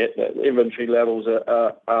to see it, that inventory levels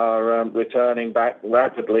are returning back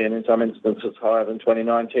rapidly, and in some instances higher than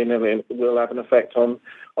 2019, and it will have an effect on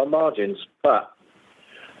margins. But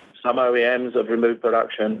some OEMs have removed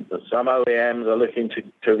production. Some OEMs are looking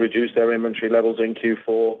to reduce their inventory levels in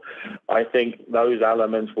Q4. I think those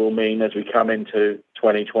elements will mean, as we come into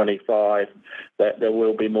 2025, that there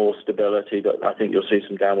will be more stability, but I think you'll see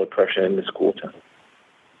some downward pressure in this quarter.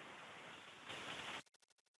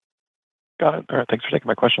 Got it. All right. Thanks for taking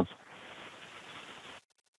my questions.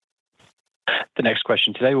 The next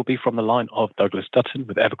question today will be from the line of Douglas Dutton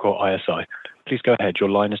with Evercore ISI. Please go ahead. Your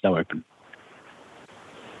line is now open.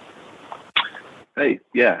 Hey,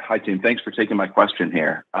 yeah. Hi, team. Thanks for taking my question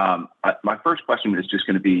here. My first question is just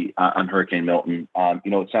going to be on Hurricane Milton.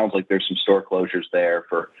 It sounds like there's some store closures there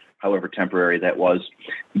for however temporary that was.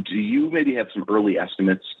 Do you maybe have some early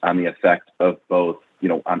estimates on the effect of both,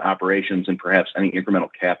 on operations and perhaps any incremental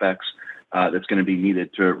CapEx that's going to be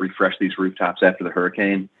needed to refresh these rooftops after the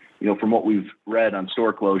hurricane? From what we've read on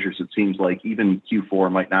store closures, it seems like even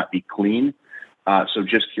Q4 might not be clean. So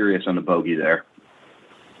just curious on the bogey there.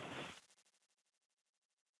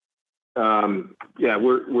 Yeah,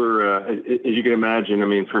 we're as you can imagine. I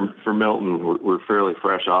mean, for Milton, we're fairly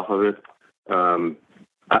fresh off of it.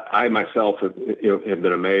 I myself have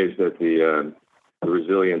been amazed at the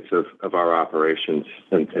resilience of our operations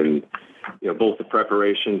and both the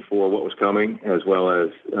preparation for what was coming as well as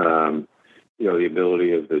the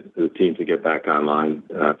ability of the team to get back online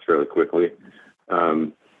fairly quickly.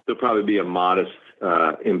 There'll probably be a modest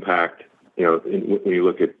impact, when you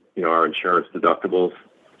look at our insurance deductibles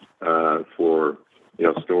for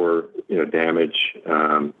store damage,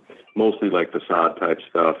 mostly like facade type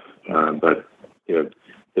stuff, but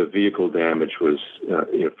the vehicle damage was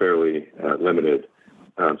fairly limited.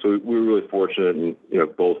 So we were really fortunate in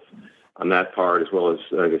both on that part as well as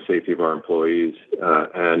the safety of our employees,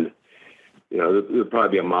 and there'll probably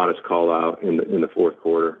be a modest call out in the fourth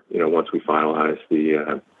quarter. Once we finalize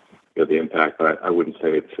the impact, but I wouldn't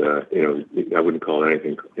say it's I wouldn't call it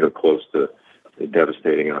anything close to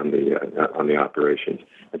devastating on the operations.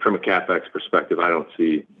 And from a CapEx perspective, I don't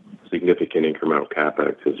see significant incremental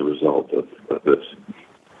CapEx as a result of this.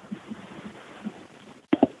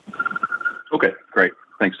 Okay, great.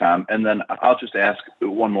 Thanks, Tom. And then I'll just ask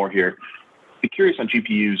one more here. Be curious on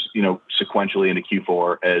GPUs, sequentially into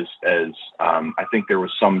Q4 as I think there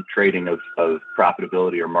was some trading of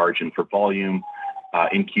profitability or margin for volume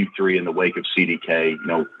in Q3 in the wake of CDK,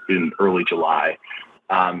 in early July.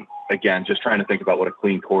 Again, just trying to think about what a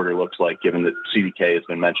clean quarter looks like, given that CDK has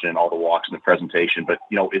been mentioned in all the walks in the presentation. But,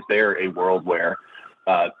 is there a world where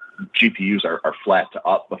GPUs are flat to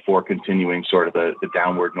up before continuing sort of the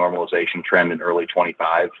downward normalization trend in early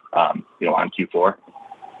 25, on Q4?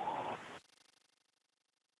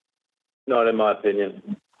 Not in my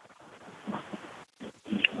opinion.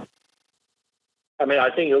 I mean,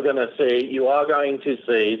 I think you are going to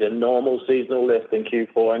see the normal seasonal lift in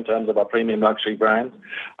Q4 in terms of our premium luxury brands.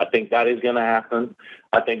 I think that is going to happen.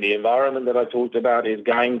 I think the environment that I talked about is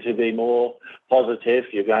going to be more positive.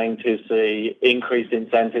 You're going to see increased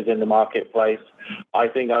incentives in the marketplace. I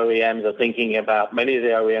think many of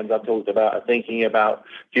the OEMs I've talked about are thinking about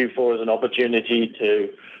Q4 as an opportunity to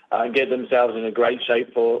get themselves in a great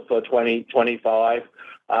shape for 2025.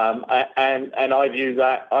 And I view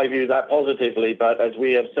that positively. But as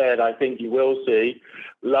we have said, I think you will see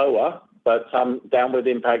lower, but some downward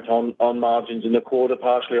impact on margins in the quarter,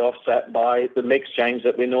 partially offset by the mix change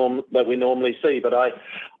that we normally see. But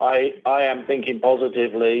I am thinking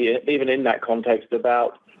positively, even in that context,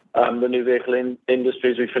 about the new vehicle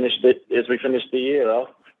industry as we finish the year off.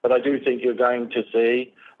 But I do think you're going to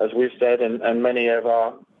see, as we've said, and many of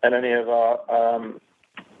our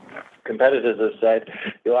competitors have said,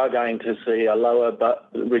 you are going to see a lower but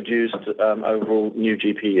reduced overall new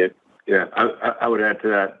GPU. Yeah, I would add to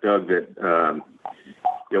that, Doug, that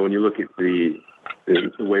when you look at the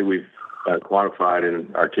way we've quantified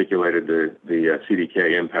and articulated the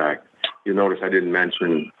CDK impact, you'll notice I didn't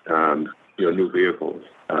mention new vehicles.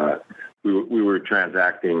 We were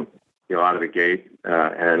transacting out of the gate,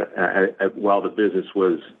 and while the business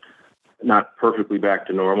was not perfectly back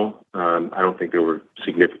to normal, I don't think there were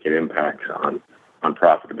significant impacts on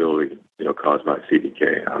profitability, caused by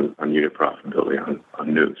CDK on unit profitability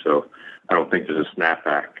on new. So I don't think there's a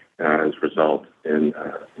snapback as a result in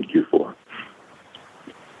Q4.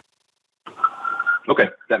 Okay,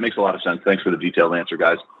 that makes a lot of sense. Thanks for the detailed answer,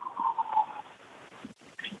 guys.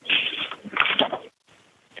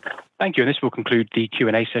 Thank you. And this will conclude the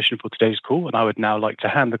Q&A session for today's call. And I would now like to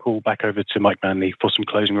hand the call back over to Mike Manley for some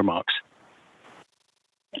closing remarks.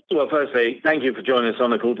 Well, firstly, thank you for joining us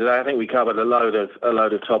on the call today. I think we covered a load of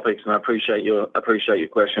topics, and I appreciate your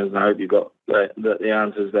questions, and I hope you got the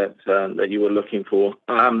answers that you were looking for.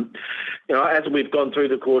 As we've gone through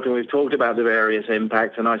the quarter and we've talked about the various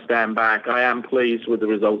impacts, and I stand back, I am pleased with the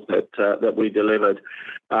results that we delivered.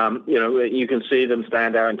 You can see them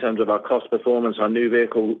stand out in terms of our cost performance, our new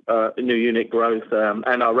vehicle, new unit growth,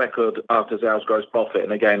 and our record after sales gross profit.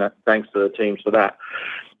 And again, thanks to the teams for that.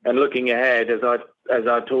 And looking ahead, as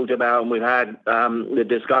I talked about and we've had the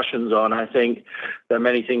discussions on, I think there are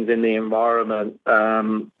many things in the environment,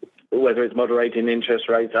 whether it's moderating interest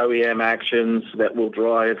rates, OEM actions that will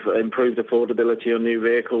drive improved affordability on new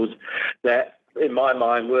vehicles, that in my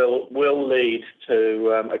mind will lead to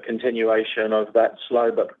a continuation of that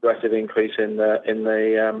slow but progressive increase in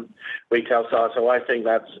the retail side. So I think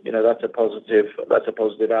that's a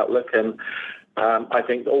positive outlook. And I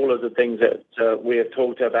think all of the things that we have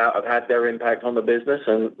talked about have had their impact on the business,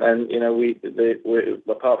 and we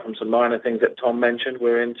apart from some minor things that Tom mentioned,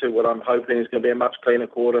 we're into what I'm hoping is going to be a much cleaner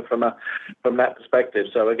quarter from that perspective.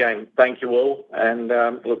 So again, thank you all, and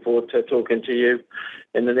look forward to talking to you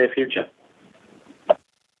in the near future.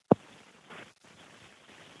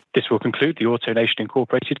 This will conclude the AutoNation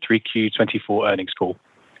Incorporated 3Q24 earnings call.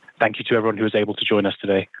 Thank you to everyone who was able to join us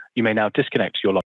today. You may now disconnect your line.